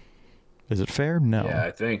from. Is it fair? No. Yeah,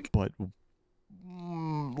 I think. But,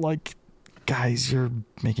 like, guys, you're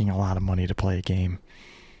making a lot of money to play a game,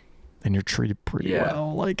 and you're treated pretty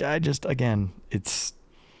well. Like, I don't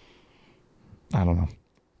know.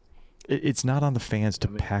 It's not on the fans to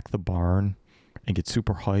pack the barn and get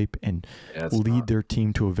super hype and lead their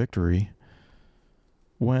team to a victory.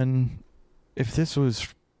 When, if this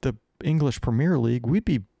was the English Premier League, we'd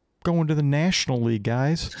be going to the National League,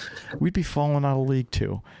 guys. We'd be falling out of League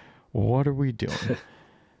Two. What are we doing?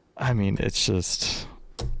 I mean, it's just,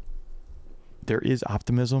 there is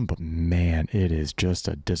optimism, but man, it is just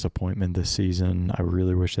a disappointment this season. I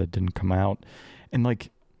really wish that didn't come out. And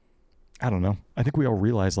like, I don't know. I think we all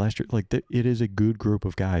realized last year, like, that it is a good group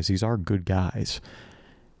of guys. These are good guys.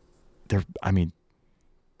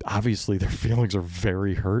 Obviously their feelings are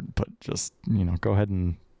very hurt, but just, go ahead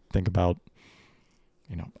and think about,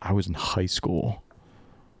 I was in high school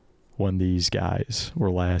when these guys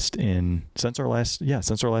were since our last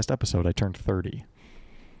episode, I turned 30.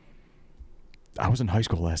 I was in high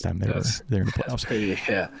school last time they were in the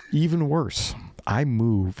playoffs. Even worse, I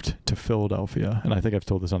moved to Philadelphia, and I think I've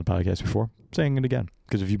told this on the podcast before. I'm saying it again,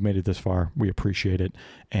 because if you've made it this far, we appreciate it,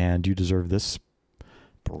 and you deserve this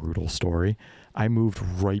brutal story. I moved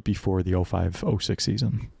right before the 05-06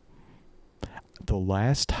 season. The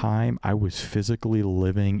last time I was physically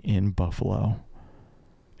living in Buffalo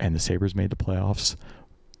and the Sabres made the playoffs,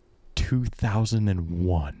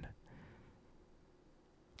 2001.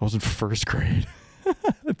 I was in first grade.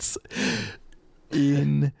 It's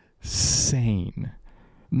insane.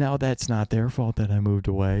 Now, that's not their fault that I moved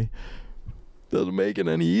away. Doesn't make it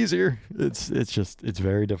any easier. It's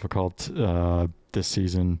very difficult this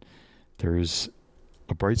season. There's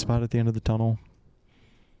a bright spot at the end of the tunnel.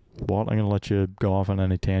 Walt, I'm going to let you go off on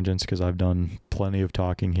any tangents because I've done plenty of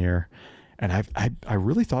talking here. And I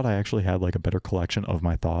really thought I actually had like a better collection of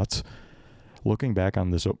my thoughts. Looking back on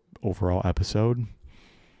this overall episode,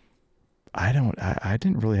 I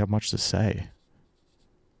didn't really have much to say.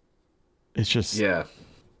 It's just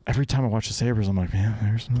every time I watch the Sabres, I'm like, man,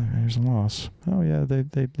 there's a loss. Oh yeah,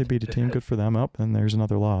 they beat a team, good for them. Up, and there's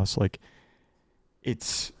another loss. Like,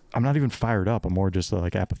 I'm not even fired up. I'm more just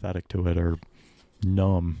like apathetic to it or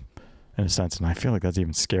numb in a sense, and I feel like that's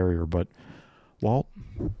even scarier. But Walt,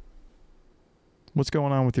 what's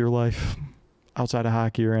going on with your life outside of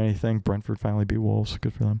hockey or anything? Brentford finally beat Wolves.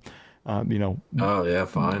 Good for them. Oh yeah,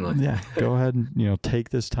 finally. Yeah, go ahead and take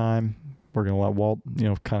this time. We're gonna let Walt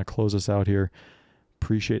kind of close us out here.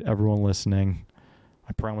 Appreciate everyone listening.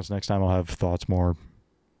 I promise next time I'll have thoughts more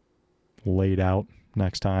laid out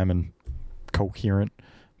next time and coherent.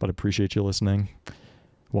 But appreciate you listening.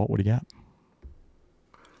 Walt, what do you got?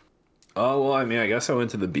 Oh well, I guess I went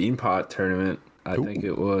to the Beanpot tournament. I think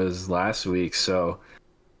it was last week. So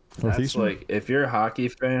that's like, if you're a hockey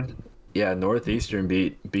fan. Yeah, Northeastern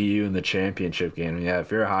beat BU in the championship game. Yeah,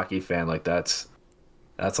 if you're a hockey fan, like that's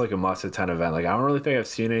like a must-attend event. Like, I don't really think I've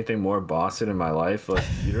seen anything more Boston in my life. Like,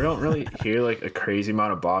 you don't really hear like a crazy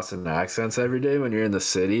amount of Boston accents every day when you're in the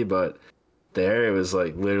city, but there it was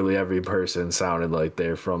like literally every person sounded like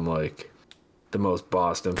they're from like the most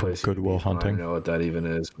Boston place. Good Will Hunting. I don't know what that even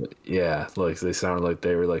is, but yeah, like they sounded like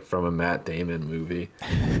they were like from a Matt Damon movie.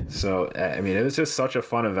 So I mean, it was just such a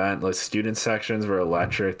fun event. Like student sections were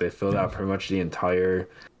electric. They filled out pretty much the entire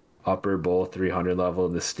upper bowl 300 level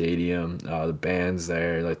of the stadium. The bands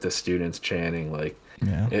there, like the students chanting, like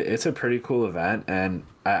it's a pretty cool event. And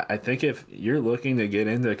I think if you're looking to get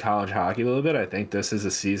into college hockey a little bit, I think this is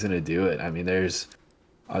a season to do it. I mean, there's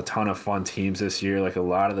a ton of fun teams this year. Like a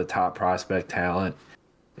lot of the top prospect talent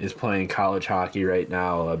is playing college hockey right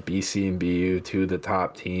now. BC and BU, two of the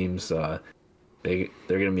top teams. They're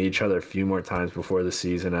gonna meet each other a few more times before the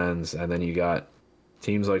season ends, and then you got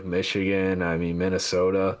teams like Michigan. I mean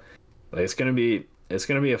Minnesota. Like it's gonna be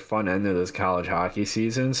a fun end of this college hockey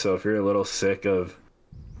season. So if you're a little sick of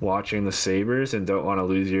watching the Sabres and don't want to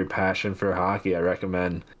lose your passion for hockey, I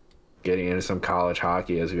recommend getting into some college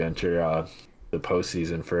hockey as we enter the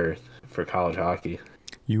postseason for college hockey.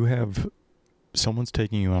 You have someone's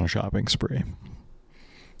taking you on a shopping spree,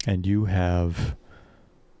 and you have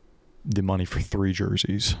the money for 3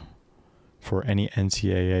 jerseys for any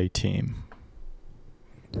NCAA team.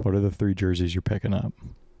 What are the 3 jerseys you're picking up?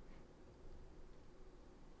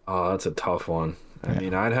 Oh, that's a tough one. I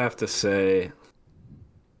mean, I'd have to say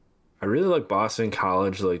I really like Boston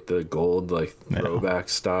College, like the gold, like throwback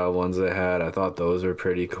style ones they had. I thought those were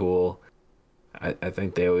pretty cool. I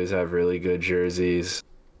think they always have really good jerseys.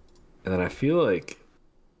 And then I feel like,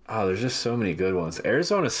 there's just so many good ones.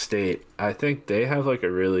 Arizona State, I think they have like a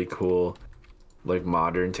really cool, like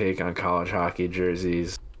modern take on college hockey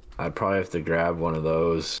jerseys. I'd probably have to grab one of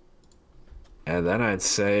those. And then I'd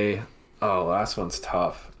say, last one's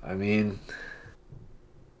tough. I mean,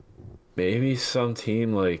 maybe some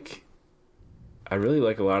team like, I really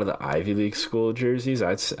like a lot of the Ivy League school jerseys.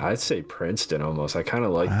 I'd say Princeton almost. I kind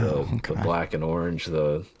of like the black and orange.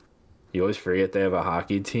 You always forget they have a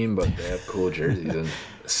hockey team, but they have cool jerseys. And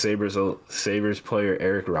Sabres player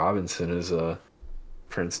Eric Robinson is a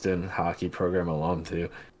Princeton hockey program alum too.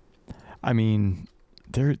 I mean,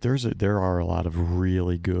 there are a lot of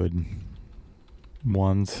really good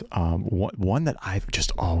ones. One that I've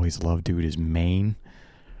just always loved, dude, is Maine.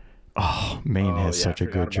 Maine has such a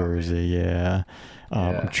good jersey. Yeah.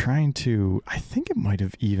 I'm trying to, I think it might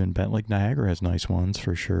have even been like Niagara has nice ones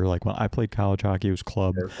for sure. Like when I played college hockey, it was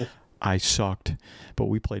club. I sucked, but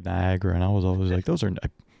we played Niagara and I was always like,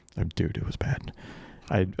 dude, it was bad.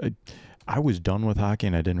 I was done with hockey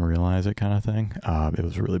and I didn't realize it kind of thing. It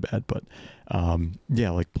was really bad, but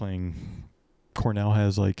like playing Cornell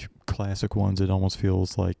has like classic ones. It almost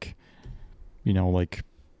feels like, like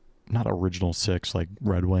not original 6 like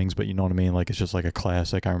Red Wings, but you know what I mean? Like it's just like a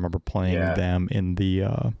classic. I remember playing them in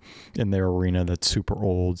in their arena that's super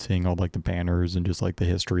old, seeing all like the banners and just like the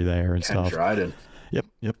history there and stuff. Dryden. Yep.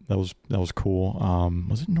 That was cool.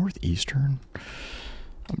 Was it Northeastern?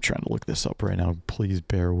 I'm trying to look this up right now. Please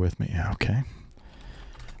bear with me. Okay.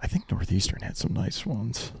 I think Northeastern had some nice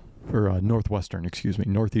ones. Or Northwestern, excuse me.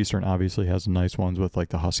 Northeastern obviously has nice ones with like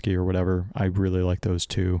the Husky or whatever. I really like those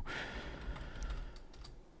too.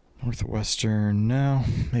 Northwestern, no,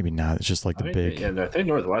 maybe not. It's just like the big. Yeah, I think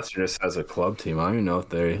Northwestern just has a club team. I don't even know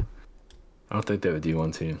if I don't think they have a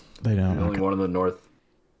D1 team. They don't. Only one of the North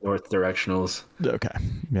directionals. Okay,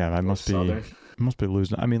 yeah, I must be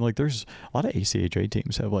losing. I mean, like, there's a lot of ACHA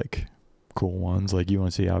teams have like cool ones. Like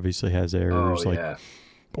UNC obviously has theirs.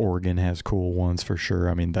 Oregon has cool ones for sure.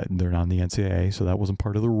 I mean, that they're not in the NCAA, so that wasn't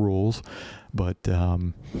part of the rules. But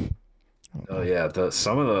some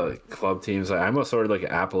of the club teams, I almost ordered like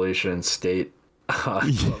an Appalachian State club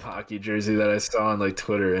hockey jersey that I saw on like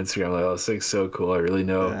Twitter, Instagram. Like, this thing's so cool. I really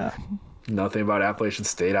know nothing about Appalachian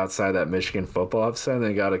State outside that Michigan football upside.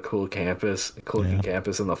 They got a cool campus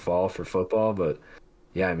in the fall for football. But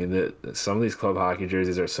yeah, I mean, some of these club hockey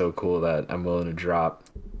jerseys are so cool that I'm willing to drop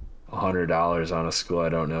 $100 on a school I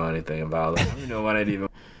don't know anything about. Like, I don't even know when I'd even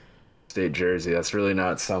State jersey. That's really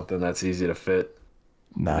not something that's easy to fit.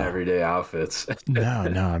 In everyday outfits. No.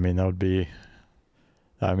 I mean, that would be.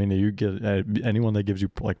 I mean, you get anyone that gives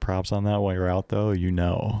you like props on that while you're out, though.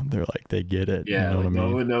 They're like they get it. Yeah, you know what I mean? No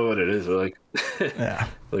one would know what it is. We're like, yeah,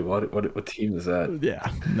 like what team is that?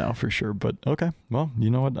 Yeah, no, for sure. But okay, well, you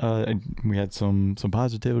know what? We had some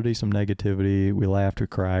positivity, some negativity. We laughed, we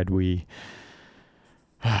cried, we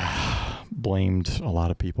blamed a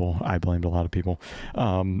lot of people. I blamed a lot of people.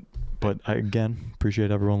 But I, again, appreciate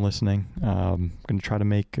everyone listening. I'm going to try to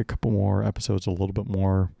make a couple more episodes a little bit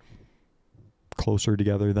more closer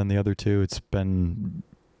together than the other two. It's been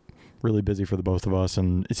really busy for the both of us,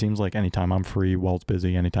 and it seems like anytime I'm free, Walt's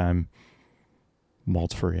busy. Anytime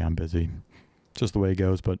Walt's free, I'm busy. Just the way it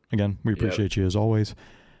goes. But again, we appreciate you as always.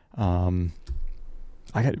 And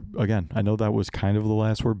I know that was kind of the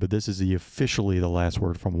last word, but this is officially the last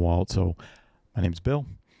word from Walt. So my name's Bill.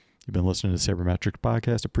 You've been listening to the Sabermetrics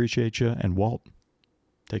Podcast. Appreciate you. And Walt,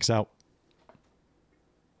 takes out.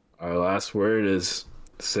 Our last word is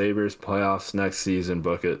Sabres playoffs next season.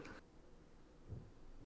 Book it.